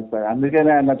లో. సారీ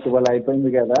అందుకనే అన్న 12 అయిపోయింది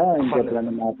కదా,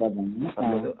 ఇంకెప్పుడైనా మాట్లాడదాము.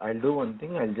 I do one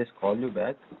thing, I just call you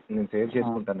back. నేను సేవ్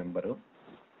చేసుకుంటాను number,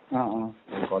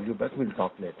 call you back, will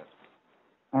talk later.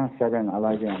 సరే అన్న,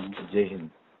 అలాగే అన్న. జై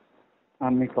హింద్.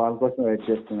 మీ కాల్ కోసం వెయిట్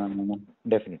చేస్తున్నాను నేను.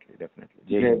 డెఫినెట్లీ.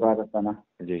 జై భారత్ అన్న.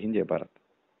 జై హింద్, జై భారత్.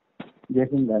 జై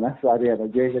హింద్ అన్న, సారీ అన్న,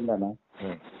 జై హింద్ అన్న.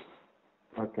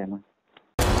 ఓకే అన్న.